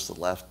not just the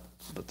left,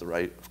 but the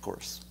right, of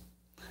course.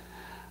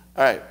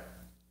 All right.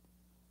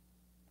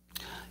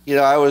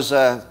 I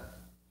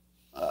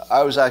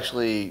was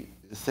actually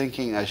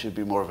thinking I should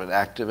be more of an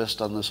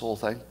activist on this whole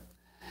thing.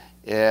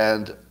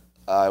 And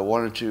I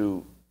wanted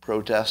to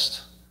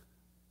protest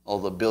all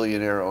the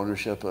billionaire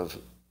ownership of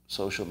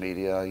social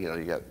media.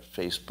 You got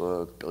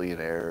Facebook,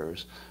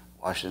 billionaires,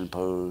 Washington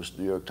Post,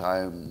 New York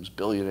Times,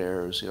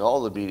 billionaires,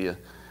 all the media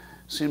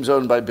seems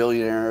owned by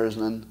billionaires,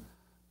 and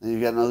then you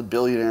got another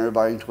billionaire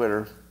buying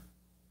Twitter.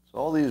 So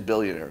all these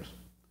billionaires.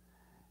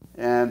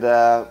 And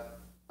I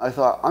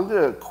thought, I'm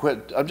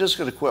just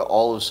going to quit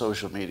all of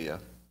social media.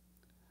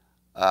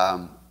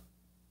 I'm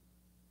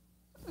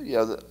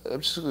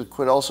just going to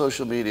quit all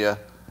social media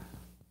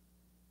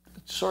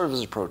sort of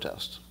as a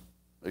protest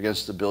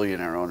against the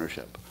billionaire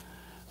ownership.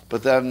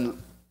 But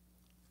then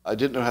I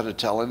didn't know how to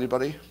tell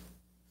anybody.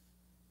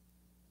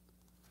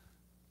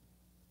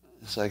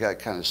 So I got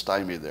kind of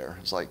stymied there.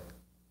 It's like,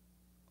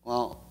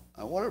 well,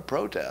 I want to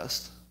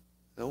protest.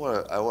 I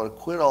want to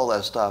quit all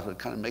that stuff and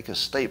kind of make a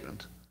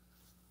statement.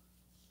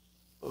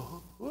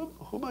 Who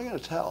am I going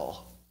to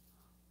tell?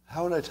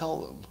 How would I tell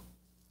them?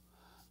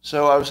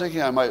 So I was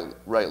thinking I might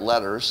write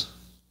letters,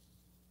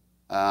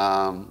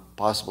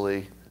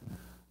 possibly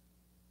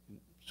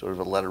sort of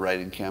a letter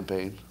writing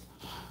campaign,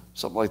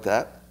 something like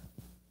that.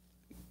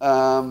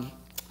 Now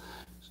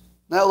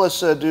let's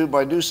do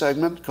my new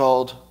segment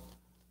called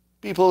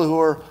People Who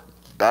Are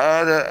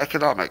Bad at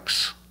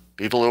Economics.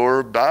 People who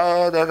are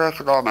bad at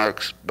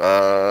economics.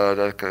 Bad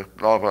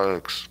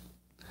economics.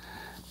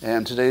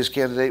 And today's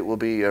candidate will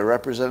be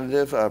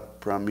Representative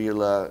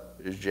Pramila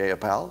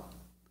Jayapal.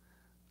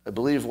 I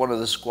believe one of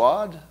the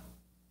squad.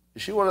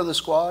 Is she one of the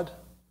squad?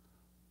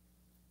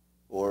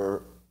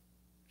 Or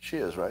she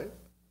is, right?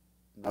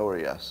 No or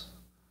yes?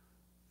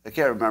 I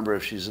can't remember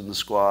if she's in the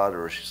squad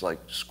or if she's like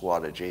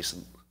squad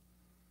adjacent.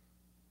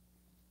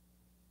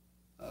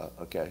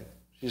 Okay.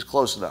 She's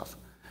close enough.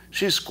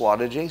 She's squad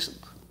adjacent.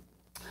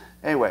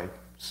 Anyway,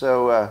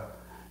 so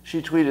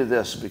she tweeted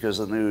this because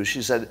of the news.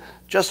 She said,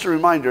 just a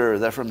reminder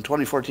that from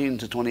 2014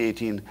 to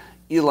 2018,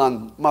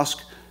 Elon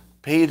Musk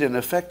paid an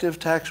effective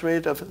tax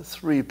rate of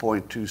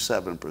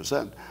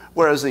 3.27%,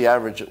 whereas the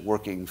average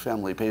working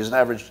family pays an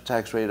average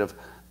tax rate of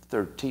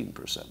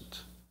 13%.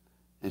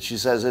 And she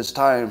says it's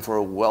time for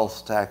a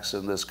wealth tax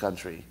in this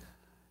country.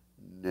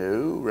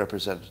 No,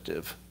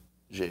 Representative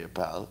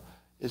Jayapal,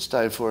 it's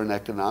time for an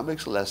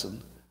economics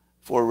lesson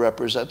for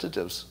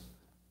representatives.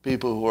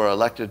 People who are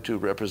elected to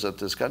represent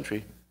this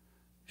country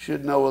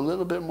should know a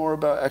little bit more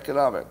about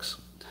economics.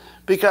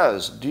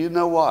 Because, do you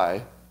know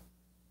why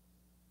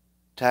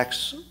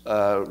tax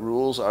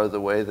rules are the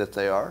way that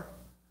they are?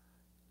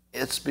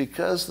 It's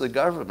because the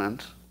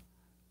government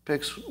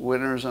picks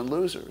winners and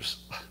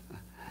losers.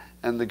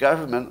 And the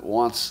government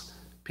wants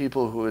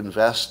people who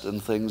invest in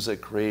things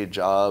that create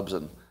jobs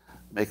and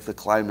make the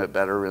climate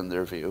better in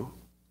their view.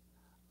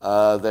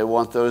 They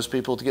want those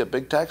people to get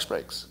big tax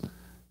breaks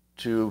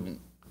to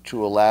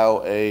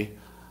allow an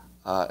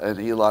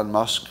Elon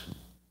Musk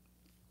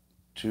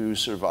to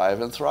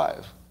survive and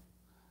thrive.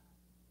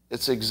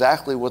 It's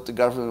exactly what the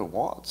government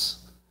wants.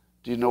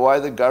 Do you know why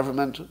the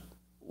government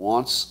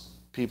wants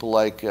people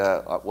like,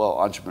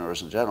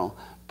 entrepreneurs in general,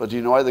 but do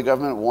you know why the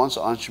government wants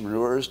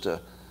entrepreneurs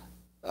to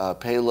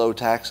pay low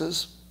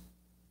taxes?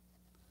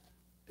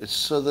 It's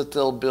so that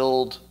they'll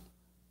build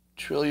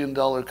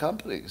trillion-dollar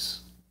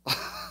companies.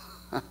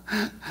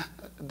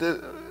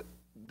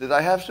 Did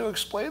I have to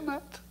explain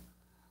that?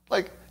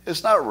 Like,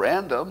 it's not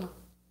random.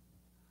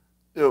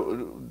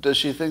 Does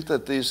she think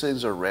that these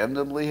things are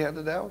randomly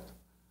handed out?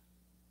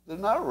 They're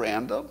not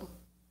random.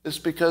 It's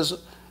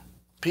because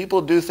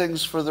people do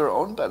things for their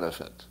own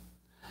benefit.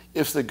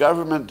 If the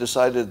government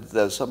decided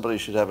that somebody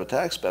should have a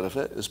tax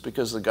benefit, it's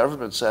because the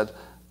government said,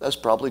 that's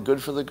probably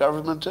good for the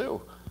government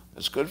too.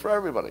 It's good for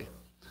everybody.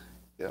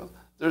 You know,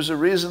 there's a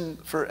reason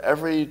for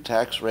every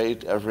tax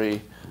rate,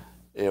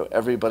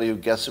 everybody who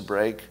gets a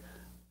break.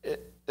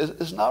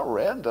 It's not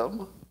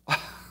random.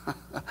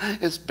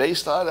 It's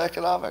based on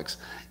economics.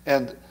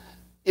 And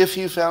if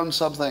you found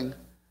something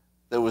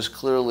that was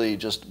clearly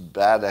just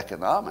bad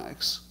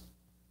economics,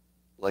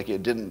 like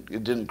it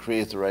didn't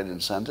create the right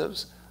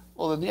incentives,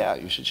 well then yeah,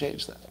 you should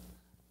change that.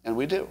 And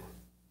we do,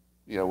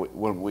 you know,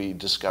 when we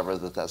discover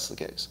that that's the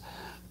case.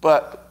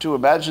 But to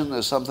imagine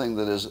there's something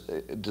that is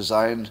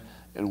designed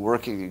and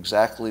working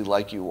exactly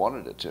like you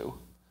wanted it to,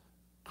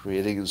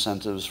 creating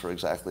incentives for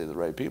exactly the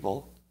right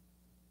people,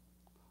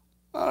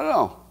 I don't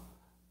know.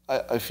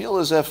 I feel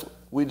as if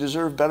we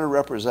deserve better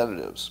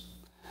representatives.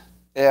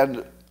 And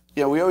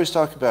you know, we always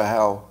talk about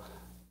how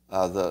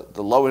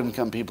the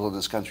low-income people in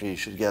this country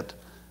should get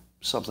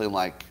something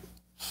like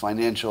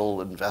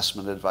financial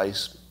investment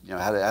advice, you know,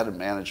 how to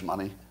manage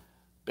money,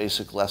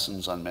 basic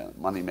lessons on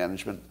money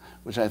management,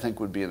 which I think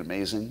would be an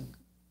amazing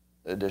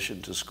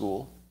addition to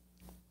school.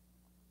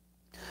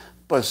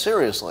 But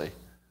seriously,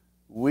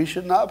 we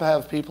should not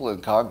have people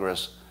in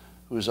Congress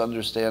whose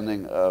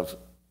understanding of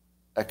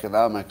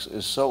economics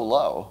is so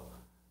low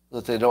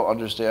that they don't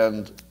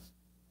understand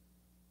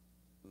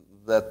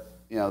that,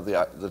 you know,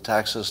 the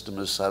tax system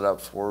is set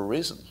up for a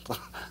reason.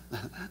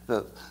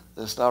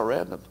 That's not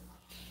random.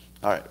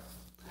 All right.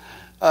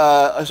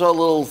 I saw a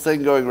little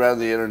thing going around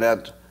the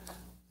internet.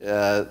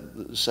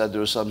 Said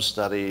there was some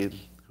study.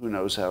 Who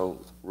knows how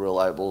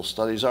reliable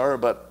studies are,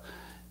 but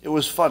it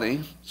was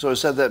funny. So it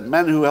said that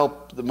men who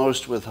help the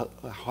most with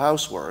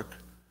housework,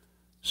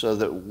 so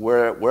that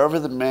wherever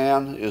the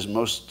man is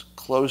most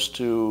close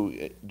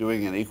to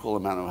doing an equal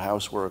amount of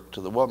housework to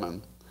the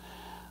woman,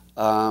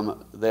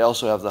 they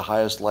also have the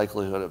highest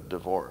likelihood of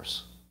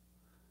divorce.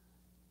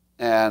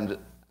 And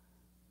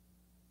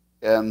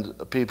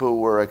people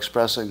were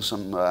expressing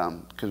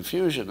some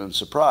confusion and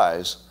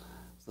surprise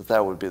that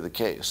that would be the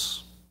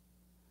case.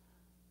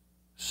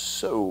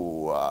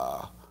 So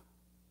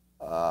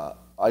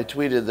I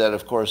tweeted that,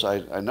 of course,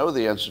 I know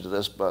the answer to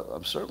this, but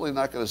I'm certainly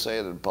not going to say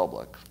it in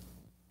public.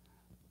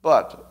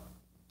 But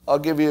I'll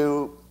give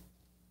you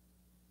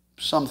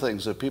some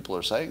things that people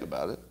are saying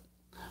about it.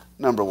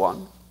 Number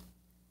one,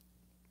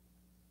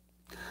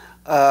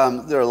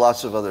 there are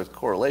lots of other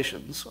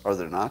correlations, are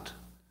there not?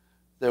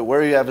 That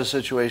where you have a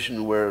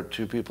situation where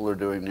two people are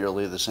doing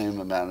nearly the same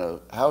amount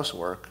of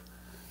housework,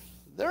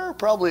 there are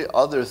probably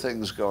other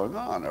things going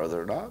on, are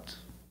there not?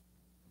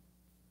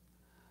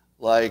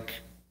 Like,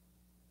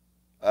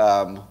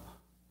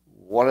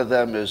 one of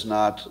them is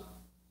not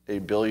a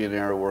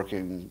billionaire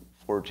working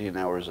 14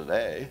 hours a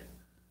day.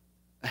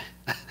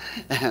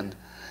 And,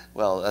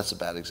 well, that's a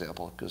bad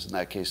example, because in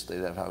that case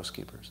they'd have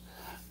housekeepers.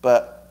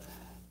 But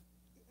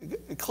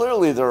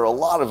clearly there are a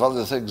lot of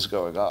other things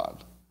going on.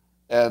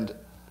 And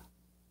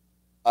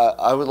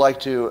I would like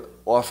to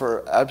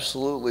offer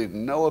absolutely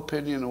no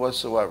opinion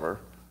whatsoever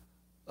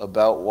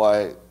about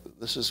why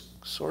this is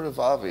sort of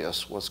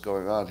obvious what's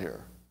going on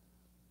here.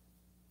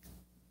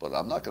 But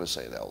I'm not going to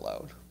say it out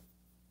loud.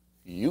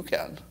 You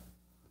can.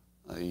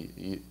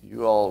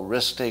 You all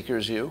risk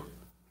takers, you.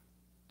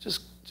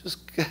 Just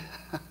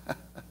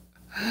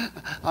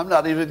I'm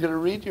not even going to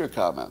read your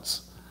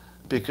comments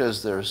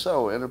because they're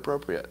so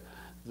inappropriate.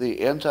 The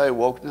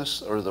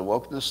anti-wokeness or the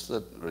wokeness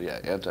that,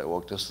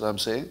 anti-wokeness that I'm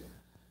seeing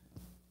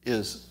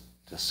is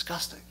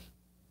disgusting.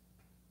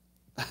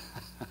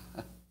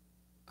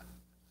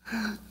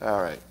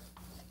 All right.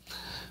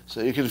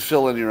 So you can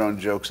fill in your own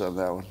jokes on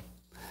that one.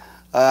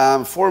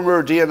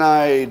 Former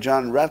DNI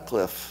John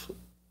Ratcliffe,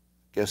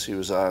 guess he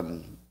was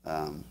on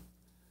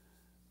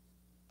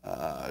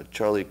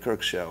Charlie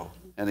Kirk's show,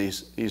 and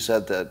he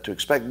said that to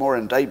expect more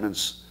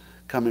indictments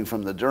coming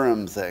from the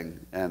Durham thing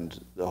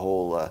and the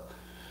whole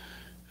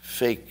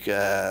fake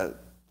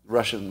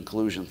Russian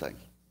collusion thing.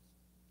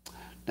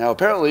 Now,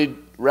 apparently,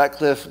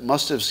 Ratcliffe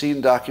must have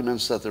seen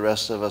documents that the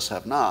rest of us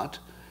have not,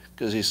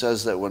 because he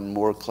says that when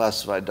more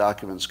classified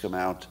documents come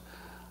out,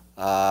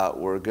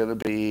 we're going to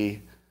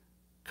be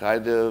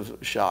kind of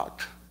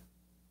shocked.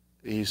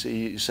 He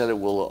said it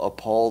will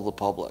appall the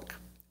public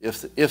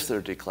if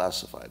they're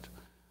declassified.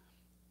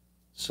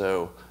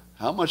 So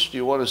how much do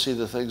you want to see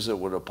the things that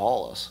would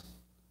appall us?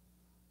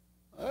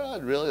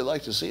 I'd really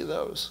like to see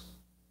those.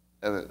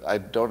 And I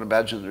don't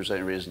imagine there's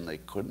any reason they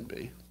couldn't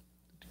be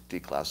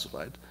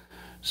declassified.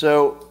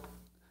 So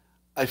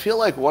I feel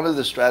like one of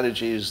the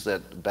strategies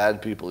that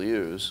bad people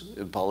use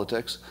in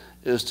politics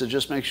is to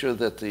just make sure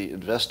that the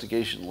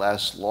investigation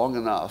lasts long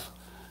enough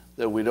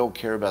that we don't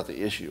care about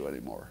the issue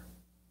anymore.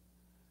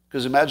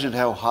 Because imagine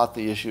how hot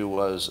the issue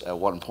was at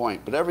one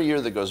point. But every year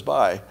that goes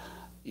by,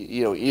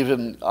 you know,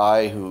 even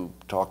I, who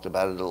talked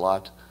about it a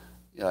lot,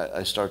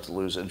 I start to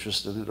lose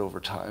interest in it over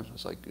time.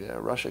 It's like, yeah,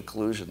 Russia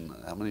collusion,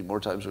 how many more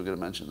times are we going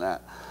to mention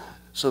that?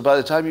 So by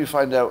the time you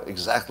find out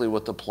exactly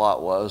what the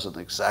plot was and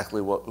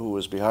exactly who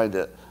was behind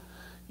it,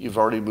 you've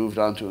already moved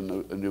on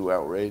to a new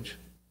outrage.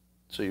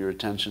 so your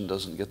attention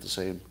doesn't get the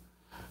same,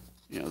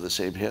 the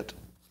same hit.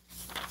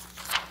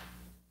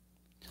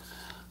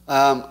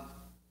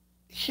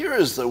 Here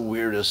is the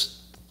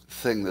weirdest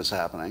thing that's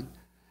happening.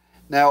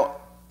 Now,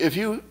 if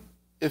you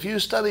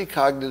study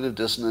cognitive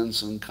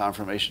dissonance and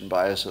confirmation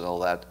bias and all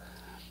that,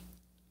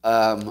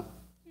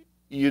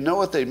 you know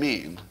what they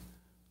mean.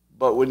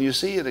 But when you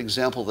see an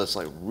example that's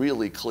like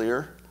really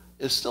clear,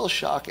 it's still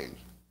shocking.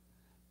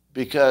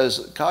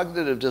 Because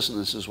cognitive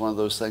dissonance is one of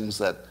those things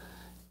that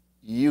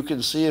you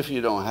can see if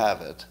you don't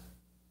have it,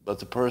 but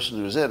the person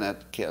who's in it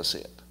can't see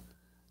it.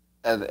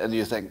 And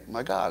you think,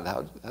 my God,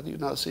 how do you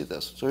not see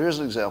this? So here's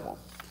an example.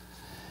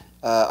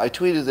 I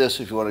tweeted this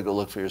if you want to go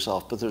look for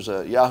yourself, but there's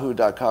a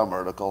yahoo.com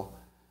article,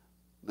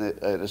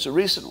 and it's a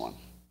recent one,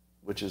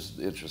 which is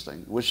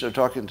interesting, which they're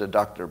talking to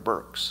Dr.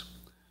 Birx,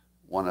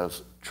 one of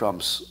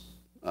Trump's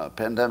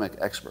pandemic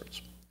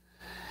experts.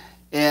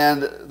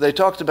 And they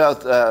talked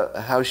about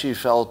how she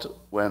felt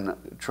when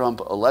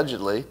Trump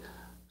allegedly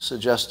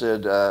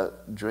suggested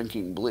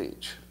drinking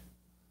bleach.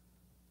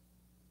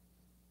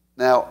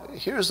 Now,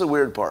 here's the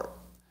weird part.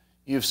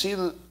 You've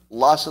seen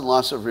lots and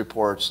lots of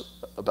reports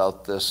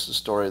about this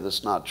story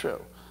that's not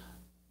true.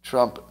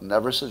 Trump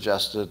never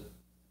suggested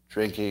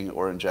drinking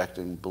or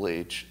injecting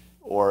bleach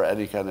or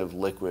any kind of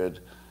liquid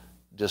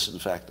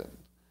disinfectant.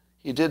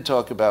 He did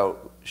talk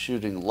about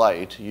shooting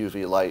light,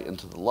 UV light,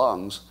 into the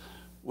lungs,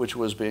 which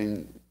was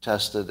being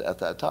tested at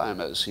that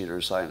time at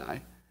Cedars-Sinai.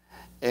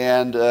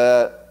 And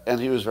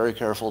he was very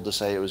careful to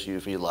say it was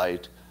UV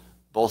light,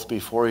 both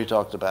before he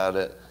talked about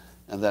it,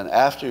 and then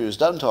after he was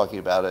done talking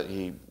about it,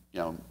 he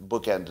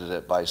bookended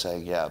it by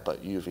saying, yeah,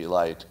 but UV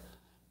light.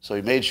 So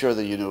he made sure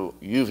that you knew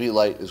UV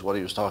light is what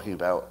he was talking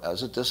about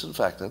as a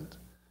disinfectant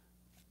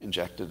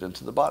injected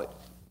into the body.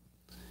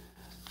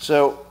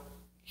 So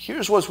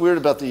here's what's weird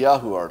about the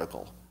Yahoo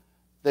article.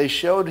 They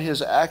showed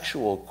his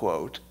actual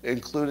quote,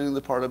 including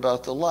the part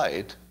about the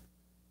light,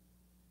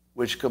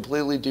 which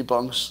completely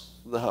debunks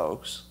the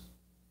hoax.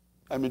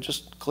 I mean,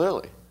 just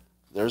clearly.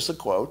 There's the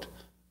quote.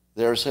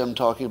 There's him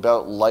talking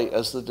about light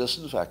as the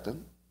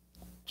disinfectant.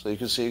 So you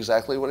can see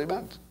exactly what he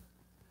meant.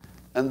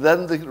 And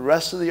then the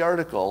rest of the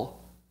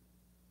article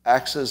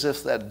acts as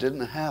if that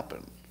didn't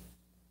happen.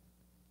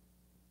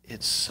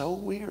 It's so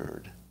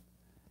weird.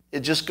 It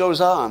just goes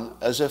on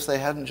as if they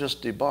hadn't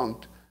just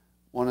debunked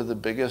one of the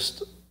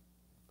biggest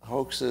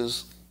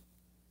hoaxes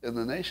in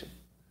the nation.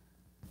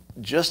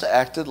 Just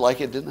acted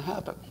like it didn't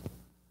happen.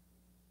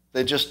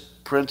 They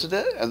just printed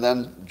it and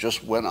then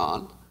just went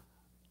on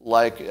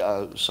like,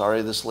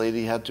 sorry, this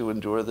lady had to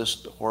endure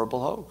this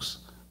horrible hoax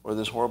or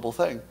this horrible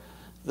thing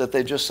that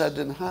they just said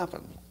didn't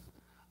happen.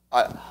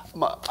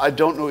 I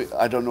don't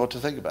know what to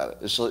think about it.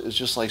 It's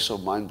just like so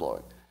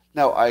mind-blowing.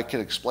 Now, I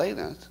can explain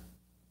it.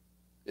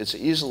 It's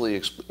easily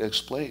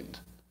explained.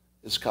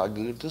 It's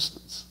cognitive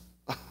dissonance.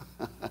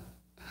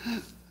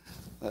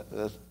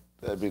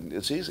 I mean,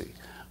 it's easy.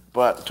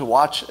 But to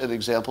watch an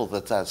example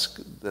that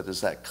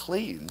is that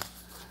clean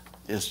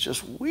is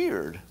just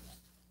weird.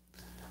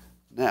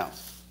 Now,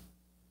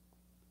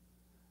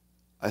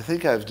 I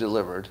think I've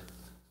delivered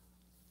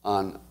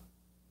on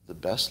the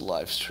best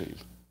live stream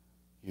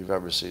you've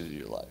ever seen in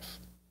your life.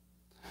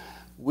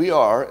 We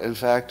are, in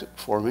fact,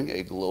 forming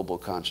a global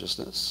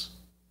consciousness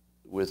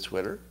with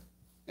Twitter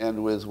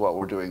and with what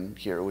we're doing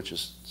here, which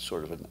is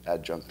sort of an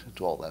adjunct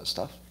to all that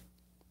stuff.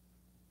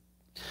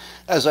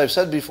 As I've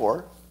said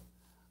before,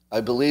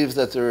 I believe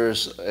that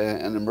there's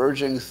an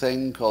emerging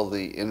thing called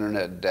the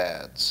internet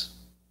dads,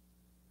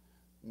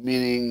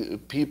 meaning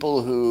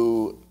people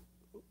who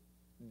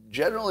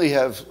generally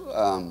have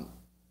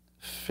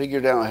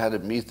figured out how to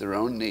meet their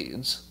own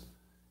needs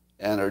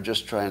and are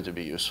just trying to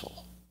be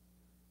useful.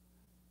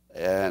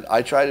 And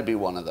I try to be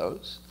one of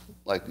those.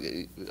 Like,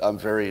 I'm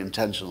very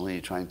intentionally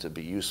trying to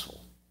be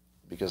useful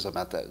because I'm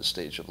at that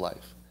stage of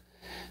life.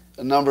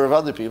 A number of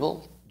other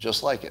people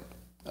just like it.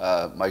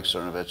 Mike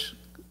Cernovich,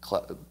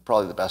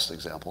 probably the best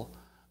example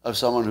of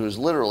someone who's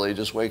literally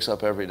just wakes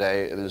up every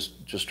day and is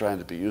just trying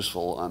to be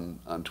useful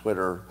on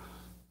Twitter,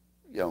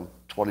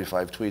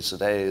 25 tweets a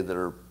day that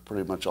are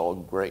pretty much all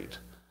great.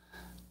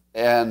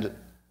 And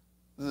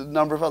a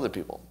number of other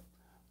people.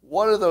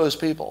 One of those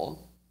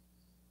people,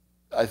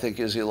 I think,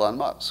 is Elon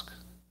Musk.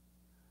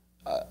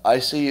 I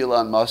see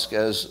Elon Musk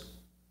as,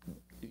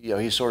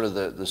 he's sort of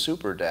the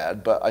super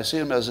dad, but I see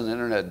him as an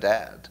internet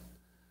dad.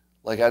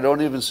 Like, I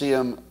don't even see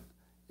him,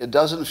 it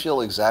doesn't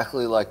feel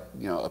exactly like,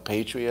 a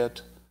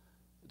patriot.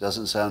 It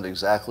doesn't sound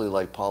exactly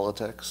like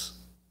politics,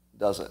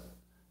 does it?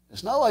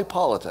 It's not like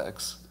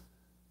politics.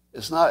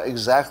 It's not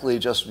exactly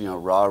just,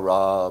 rah,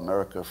 rah,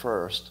 America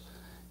first.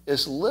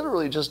 It's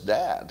literally just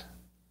dad.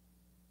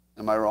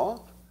 Am I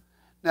wrong?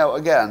 Now,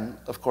 again,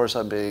 of course,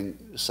 I'm being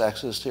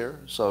sexist here,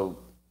 so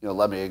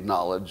let me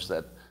acknowledge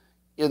that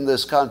in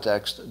this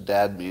context,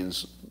 dad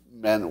means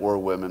men or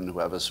women who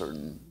have a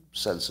certain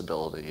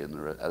sensibility and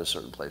they're at a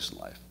certain place in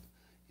life.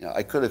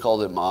 I could have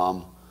called it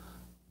mom,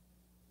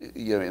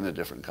 in a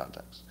different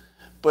context.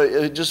 But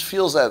it just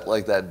feels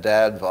like that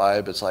dad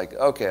vibe. It's like,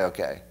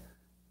 okay,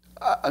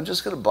 I'm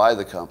just going to buy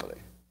the company.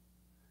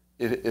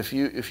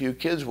 if you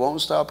kids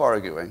won't stop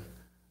arguing,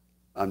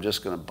 I'm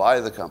just going to buy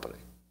the company.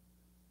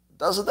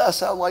 Doesn't that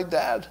sound like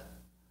Dad?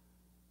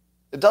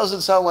 It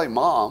doesn't sound like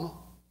Mom,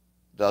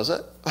 does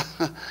it?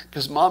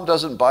 Because Mom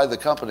doesn't buy the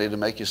company to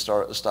make you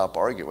stop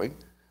arguing.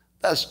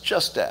 That's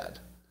just Dad.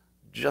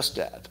 Just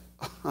Dad.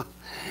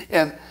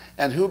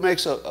 And who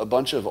makes a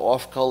bunch of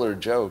off-color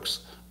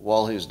jokes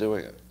while he's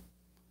doing it?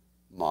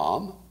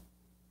 Mom?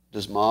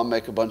 Does Mom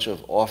make a bunch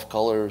of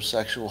off-color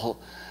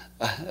sexual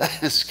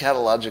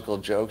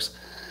scatological jokes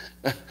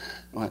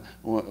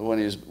when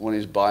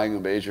he's buying a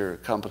major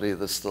company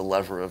that's the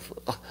lever of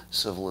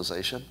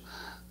civilization?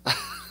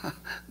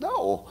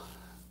 No,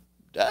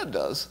 Dad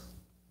does.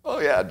 Oh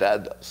yeah,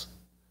 Dad does.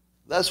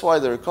 That's why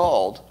they're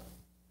called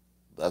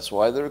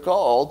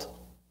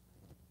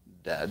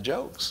dad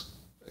jokes.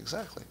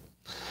 Exactly.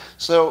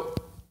 So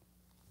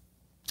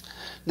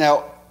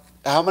now,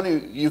 how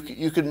many, you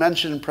could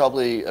mention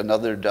probably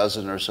another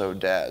dozen or so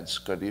dads,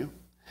 couldn't you?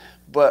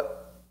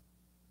 But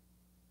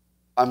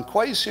I'm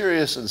quite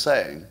serious in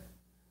saying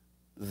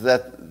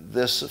that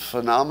this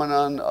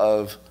phenomenon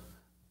of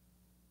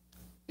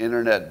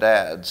internet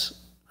dads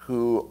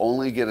who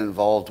only get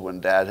involved when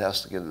Dad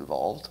has to get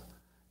involved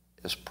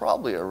is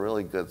probably a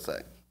really good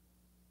thing.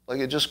 Like,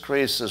 it just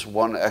creates this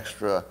one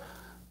extra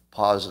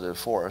positive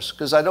force,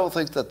 because I don't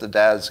think that the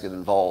dads get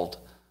involved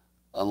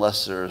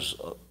unless there's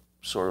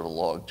sort of a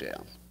log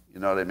jam. You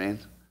know what I mean?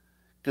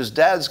 Because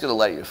Dad's going to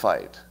let you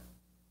fight.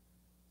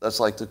 That's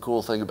like the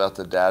cool thing about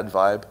the dad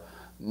vibe.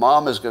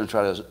 Mom is going to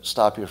try to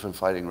stop you from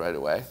fighting right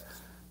away.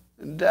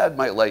 And Dad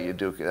might let you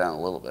duke it down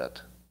a little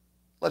bit.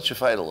 Let you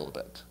fight a little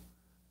bit.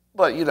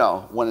 But, you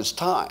know, when it's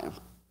time,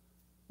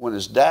 when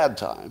it's Dad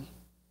time,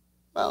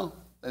 well,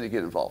 then you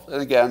get involved.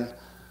 And again,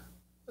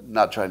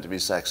 not trying to be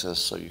sexist,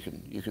 so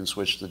you can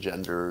switch the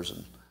genders,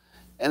 and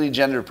any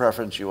gender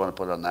preference you want to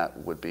put on that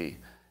would be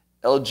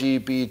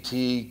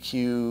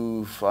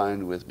LGBTQ,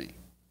 fine with me.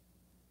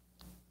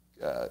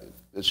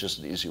 It's just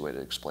an easy way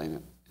to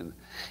explain it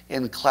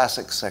in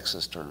classic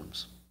sexist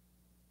terms.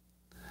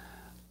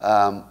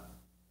 All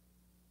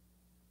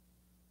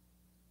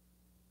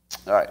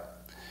right.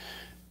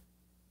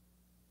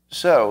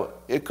 So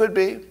it could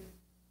be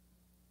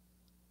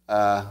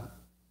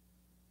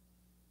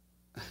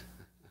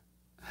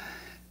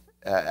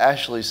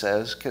Ashley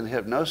says, can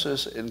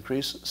hypnosis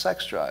increase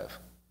sex drive?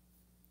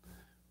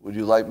 Would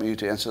you like me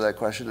to answer that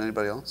question?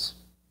 Anybody else?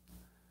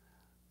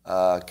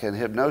 Can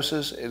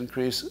hypnosis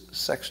increase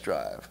sex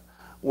drive?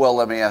 Well,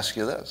 let me ask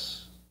you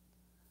this.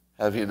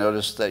 Have you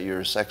noticed that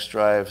your sex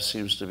drive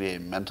seems to be a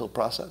mental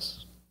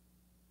process?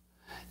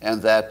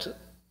 And that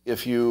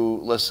if you,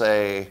 let's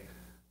say,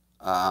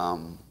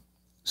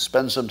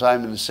 spend some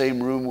time in the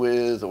same room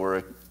with,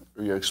 or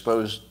you're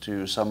exposed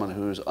to someone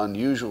who's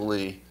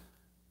unusually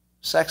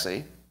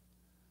sexy,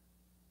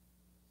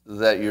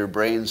 that your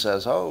brain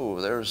says,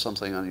 oh, there's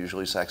something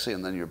unusually sexy,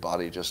 and then your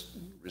body just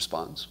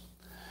responds.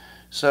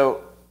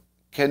 So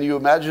can you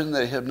imagine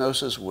that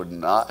hypnosis would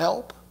not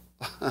help?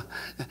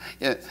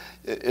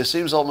 It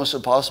seems almost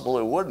impossible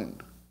it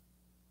wouldn't.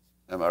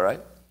 Am I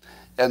right?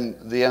 And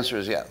the answer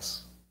is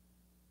yes.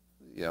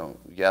 You know,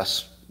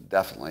 yes,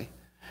 definitely.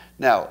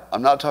 Now,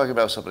 I'm not talking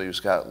about somebody who's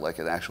got like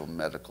an actual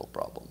medical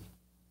problem,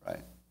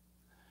 right?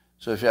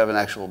 So if you have an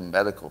actual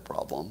medical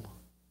problem,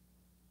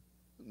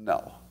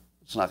 no,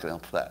 it's not going to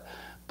help for that.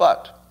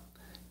 But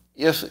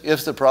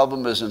if the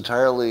problem is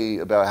entirely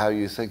about how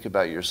you think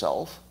about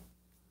yourself,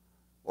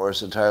 or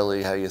it's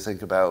entirely how you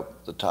think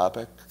about the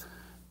topic,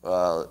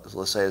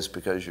 let's say it's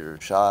because you're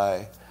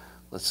shy,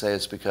 let's say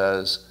it's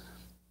because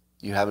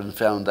you haven't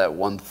found that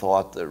one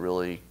thought that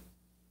really,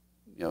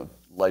 you know,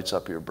 lights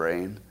up your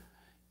brain.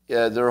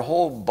 Yeah, there are a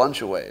whole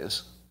bunch of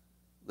ways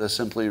that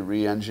simply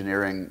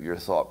re-engineering your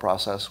thought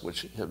process,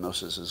 which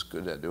hypnosis is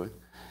good at doing,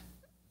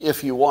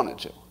 if you wanted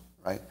to,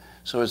 right?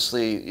 So it's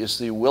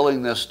the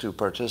willingness to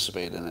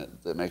participate in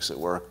it that makes it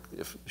work.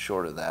 If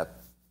short of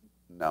that,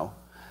 no.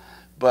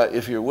 But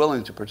if you're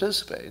willing to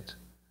participate,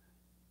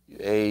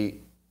 a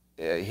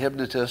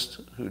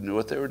hypnotist who knew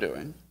what they were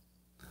doing,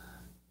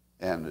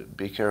 and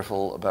be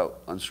careful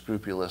about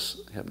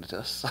unscrupulous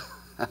hypnotists,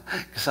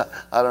 because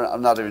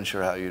I'm not even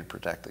sure how you'd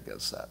protect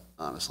against that,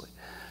 honestly.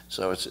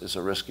 So it's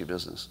a risky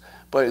business.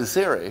 But in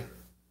theory,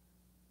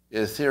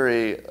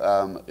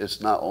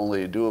 it's not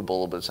only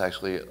doable, but it's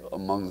actually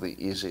among the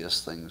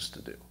easiest things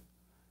to do.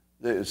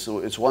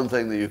 It's one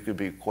thing that you could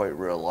be quite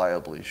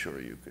reliably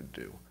sure you could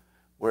do.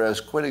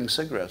 Whereas quitting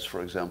cigarettes,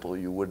 for example,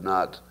 you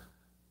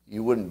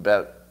wouldn't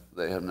bet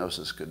that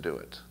hypnosis could do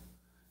it.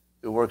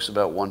 It works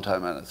about 1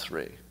 time out of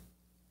 3.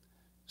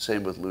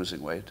 Same with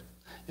losing weight.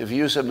 If you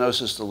use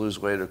hypnosis to lose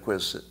weight or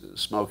quit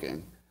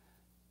smoking,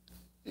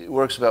 it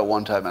works about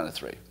 1 time out of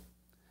 3.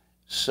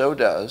 So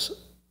does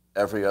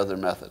every other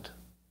method.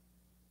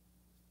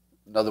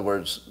 In other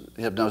words,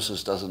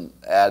 hypnosis doesn't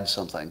add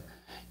something.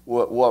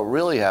 What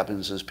really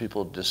happens is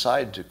people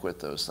decide to quit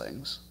those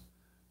things.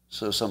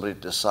 So somebody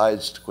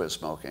decides to quit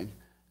smoking,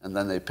 and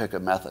then they pick a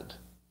method.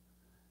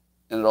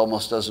 And it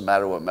almost doesn't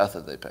matter what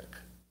method they pick,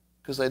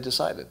 because they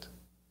decided.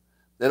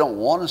 They don't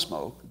want to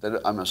smoke.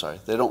 I'm sorry,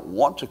 they don't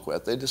want to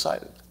quit. They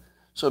decided.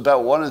 So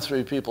about 1 in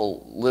 3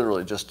 people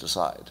literally just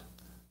decide.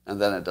 And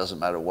then it doesn't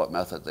matter what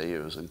method they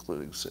use,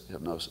 including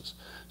hypnosis.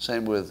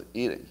 Same with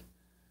eating.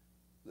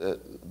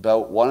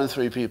 About 1 in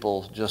 3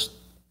 people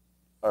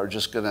are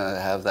just going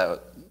to have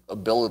that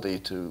ability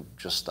to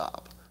just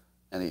stop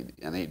and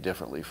eat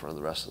differently for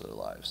the rest of their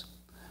lives.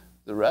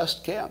 The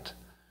rest can't.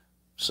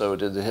 So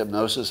did the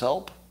hypnosis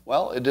help?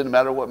 Well, it didn't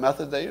matter what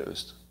method they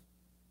used.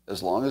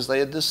 As long as they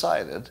had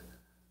decided,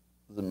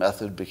 the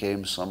method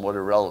became somewhat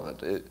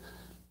irrelevant.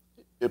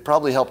 It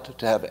probably helped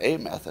to have a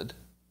method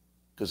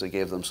because it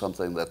gave them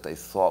something that they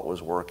thought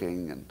was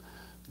working and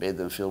made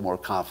them feel more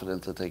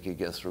confident that they could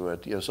get through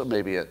it. So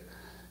maybe it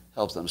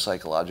helped them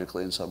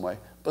psychologically in some way,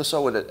 but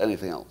so would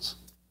anything else.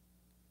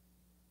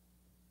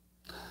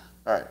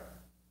 All right.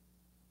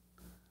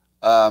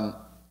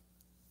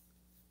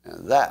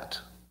 And that.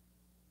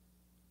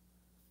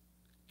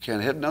 Can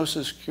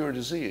hypnosis cure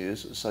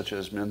disease such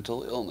as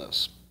mental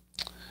illness?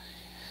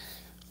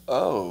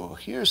 Oh,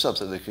 here's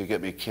something that could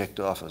get me kicked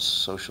off of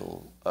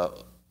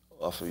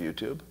off of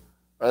YouTube.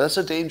 All right, that's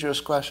a dangerous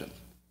question.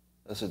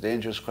 That's a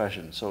dangerous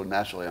question. So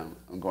naturally,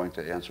 I'm going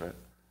to answer it.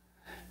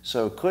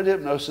 So could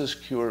hypnosis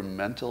cure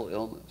mental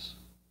illness?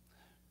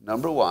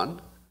 Number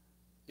one,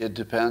 it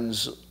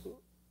depends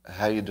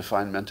how you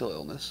define mental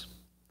illness.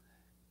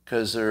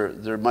 Because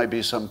there might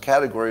be some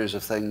categories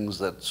of things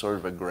that sort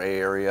of a gray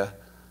area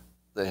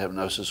that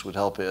hypnosis would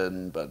help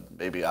in, but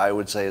maybe I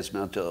would say it's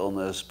mental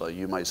illness, but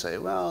you might say,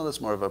 well, that's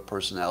more of a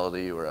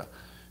personality or a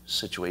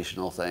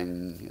situational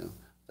thing.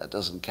 That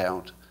doesn't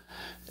count.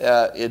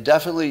 It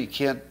definitely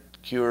can't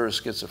cure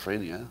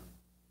schizophrenia.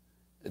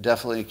 It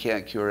definitely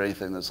can't cure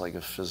anything that's like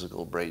a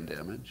physical brain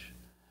damage.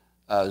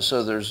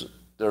 So there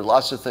are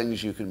lots of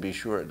things you can be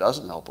sure it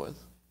doesn't help with.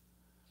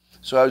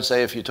 So I would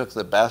say if you took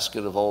the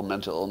basket of all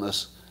mental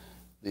illness,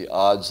 the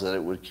odds that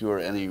it would cure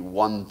any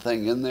one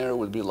thing in there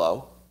would be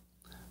low.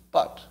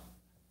 But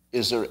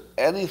is there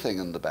anything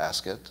in the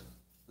basket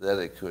that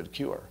it could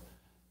cure?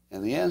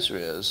 And the answer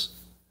is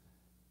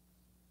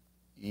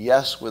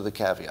yes, with a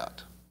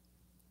caveat.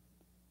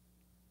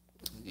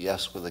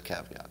 Yes, with a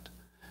caveat.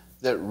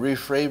 That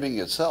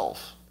reframing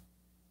itself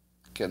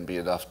can be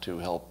enough to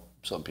help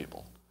some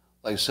people.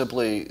 Like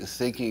simply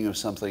thinking of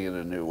something in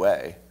a new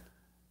way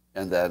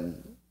and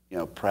then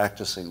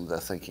practicing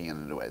the thinking in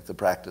a new way. The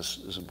practice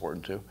is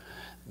important too.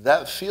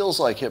 That feels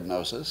like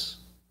hypnosis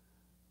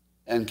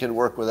and can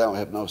work without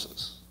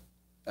hypnosis.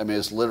 I mean,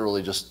 it's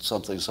literally just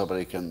something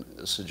somebody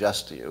can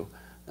suggest to you,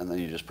 and then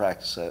you just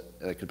practice it,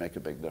 and it can make a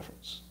big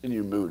difference in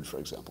your mood, for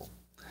example.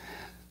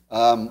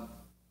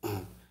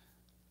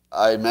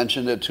 I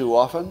mentioned it too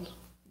often,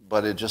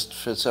 but it just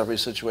fits every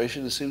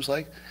situation, it seems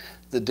like.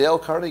 The Dale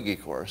Carnegie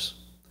course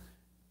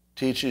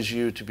teaches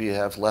you to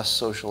have less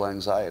social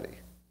anxiety.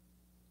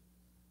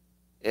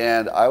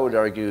 And I would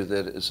argue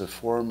that it's a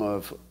form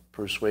of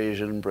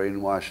persuasion,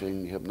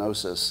 brainwashing,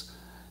 hypnosis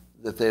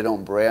that they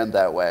don't brand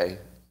that way,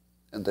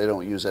 and they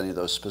don't use any of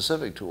those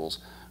specific tools.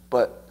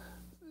 But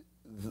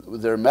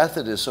their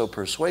method is so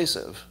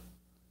persuasive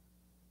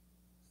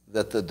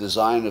that the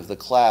design of the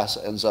class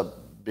ends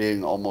up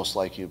being almost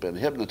like you've been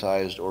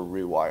hypnotized or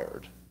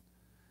rewired.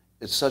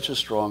 It's such a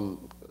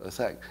strong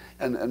thing.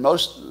 And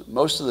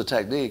most of the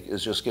technique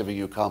is just giving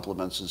you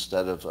compliments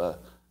instead of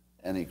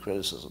any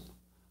criticism.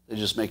 They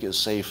just make it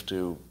safe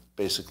to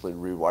basically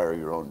rewire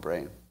your own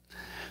brain.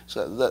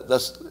 So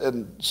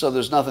so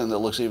there's nothing that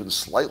looks even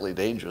slightly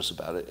dangerous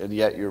about it, and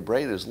yet your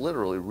brain is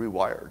literally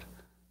rewired,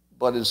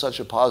 but in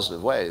such a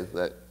positive way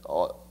that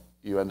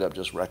you end up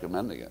just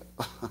recommending it.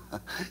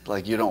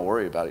 Like you don't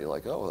worry about it. You're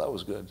like, oh, that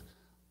was good.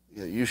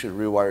 You should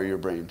rewire your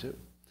brain too.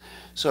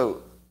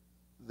 So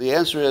the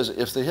answer is,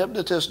 if the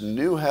hypnotist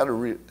knew how to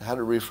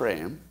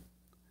reframe,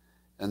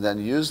 and then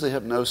use the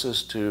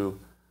hypnosis to,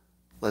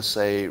 let's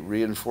say,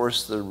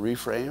 reinforce the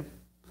reframe,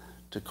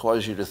 to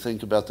cause you to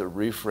think about the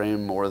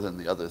reframe more than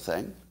the other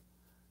thing,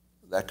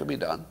 that could be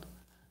done.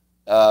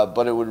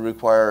 But it would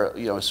require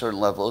a certain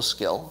level of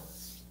skill,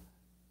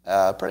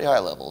 a pretty high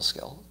level of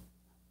skill.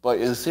 But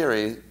in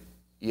theory,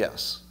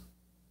 yes.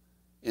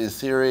 In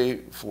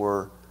theory,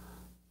 for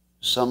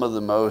some of the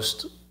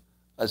most,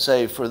 I'd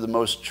say for the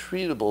most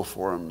treatable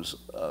forms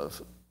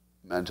of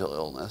mental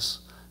illness,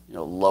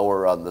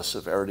 lower on the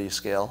severity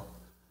scale,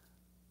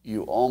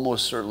 you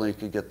almost certainly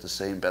could get the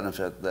same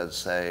benefit that,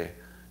 say,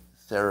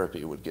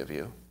 therapy would give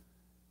you.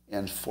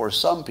 And for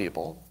some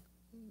people,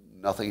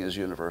 nothing is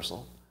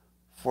universal.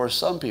 For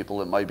some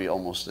people, it might be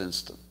almost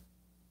instant,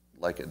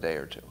 like a day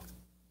or two.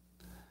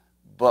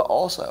 But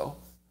also,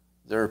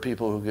 there are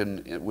people who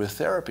can, with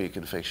therapy,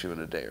 can fix you in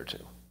a day or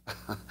two.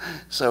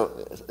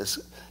 So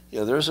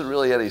there isn't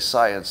really any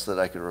science that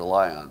I can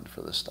rely on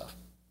for this stuff.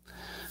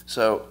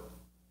 So,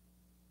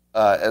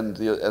 and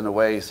the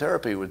way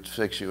therapy would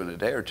fix you in a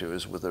day or two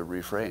is with a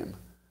reframe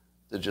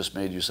that just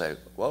made you say,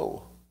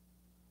 whoa.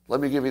 Let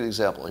me give you an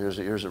example. Here's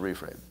a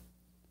reframe.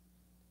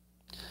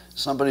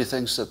 Somebody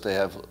thinks that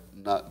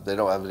they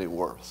don't have any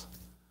worth.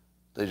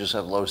 They just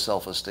have low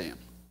self-esteem.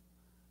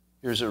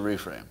 Here's a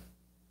reframe.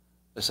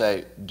 I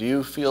say, do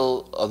you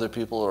feel other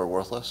people are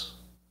worthless?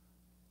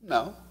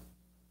 No.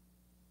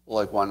 Well,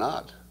 like, why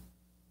not?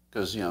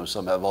 Because,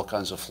 some have all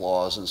kinds of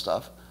flaws and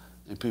stuff.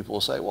 And people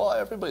will say, well,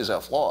 everybody's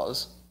got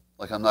flaws.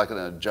 Like, I'm not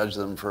going to judge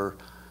them for,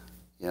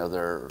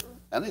 their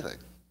anything.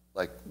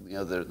 Like,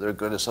 they're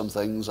good at some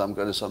things, I'm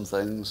good at some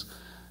things.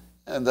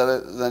 And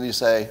then you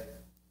say,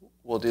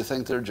 well, do you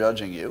think they're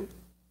judging you?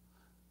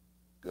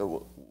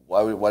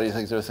 Why do you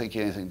think they're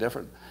thinking anything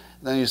different?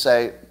 And then you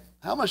say,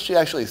 how much do you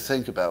actually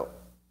think about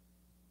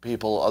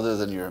people other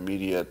than your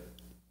immediate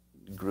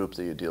group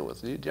that you deal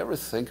with? Do you ever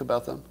think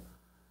about them?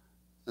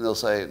 And they'll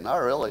say, not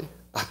really.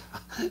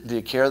 Do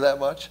you care that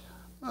much?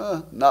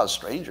 Not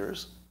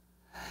strangers.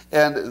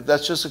 And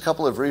that's just a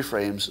couple of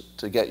reframes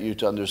to get you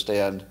to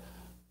understand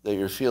that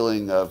your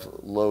feeling of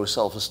low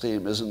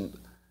self-esteem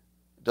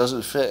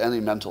doesn't fit any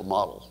mental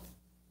model.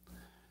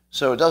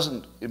 So it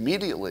doesn't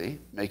immediately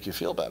make you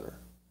feel better.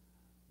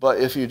 But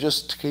if you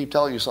just keep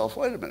telling yourself,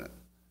 wait a minute,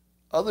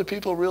 other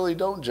people really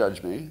don't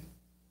judge me,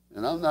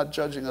 and I'm not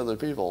judging other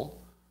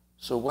people,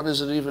 so what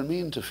does it even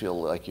mean to feel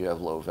like you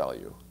have low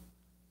value?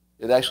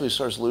 It actually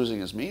starts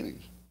losing its meaning.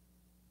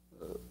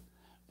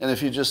 And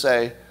if you just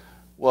say,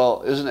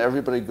 well, isn't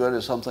everybody good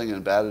at something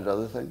and bad at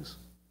other things?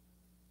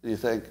 You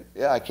think,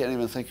 yeah, I can't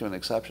even think of an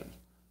exception.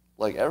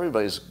 Like,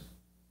 everybody's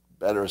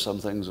better at some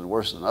things and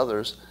worse than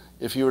others.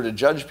 If you were to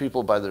judge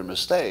people by their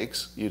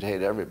mistakes, you'd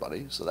hate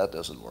everybody, so that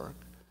doesn't work.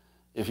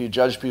 If you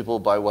judge people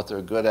by what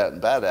they're good at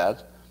and bad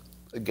at,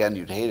 again,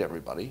 you'd hate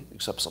everybody,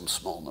 except some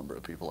small number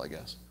of people, I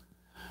guess.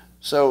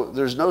 So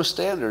there's no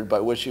standard by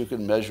which you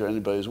can measure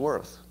anybody's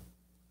worth.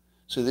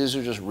 So these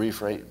are just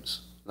reframes.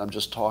 I'm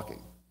just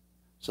talking.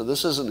 So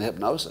this isn't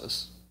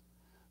hypnosis.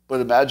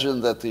 But imagine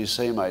that these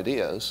same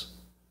ideas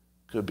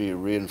could be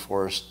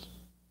reinforced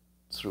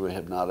through a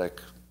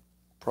hypnotic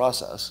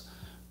process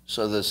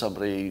so that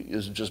somebody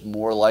is just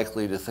more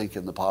likely to think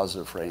in the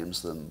positive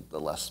frames than the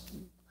less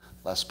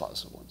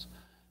positive ones.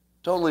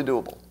 Totally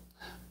doable.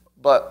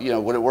 But,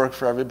 would it work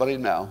for everybody?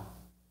 No,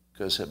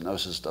 because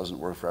hypnosis doesn't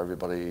work for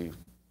everybody.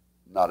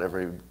 Not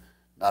every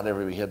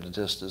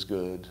hypnotist is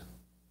good,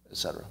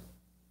 etc.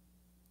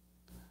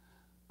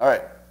 All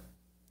right.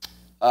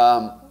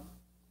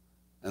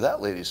 And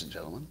that, ladies and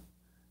gentlemen,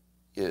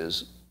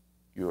 is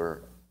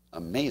your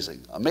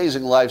amazing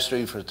live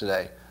stream for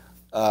today.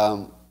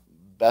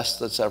 Best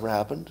that's ever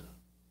happened?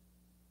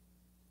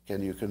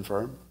 Can you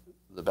confirm?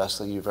 The best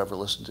thing you've ever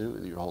listened to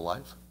in your whole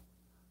life?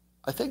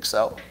 I think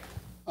so.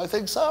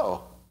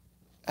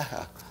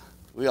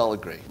 We all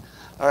agree.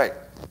 All right,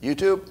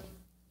 YouTube,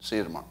 see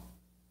you tomorrow.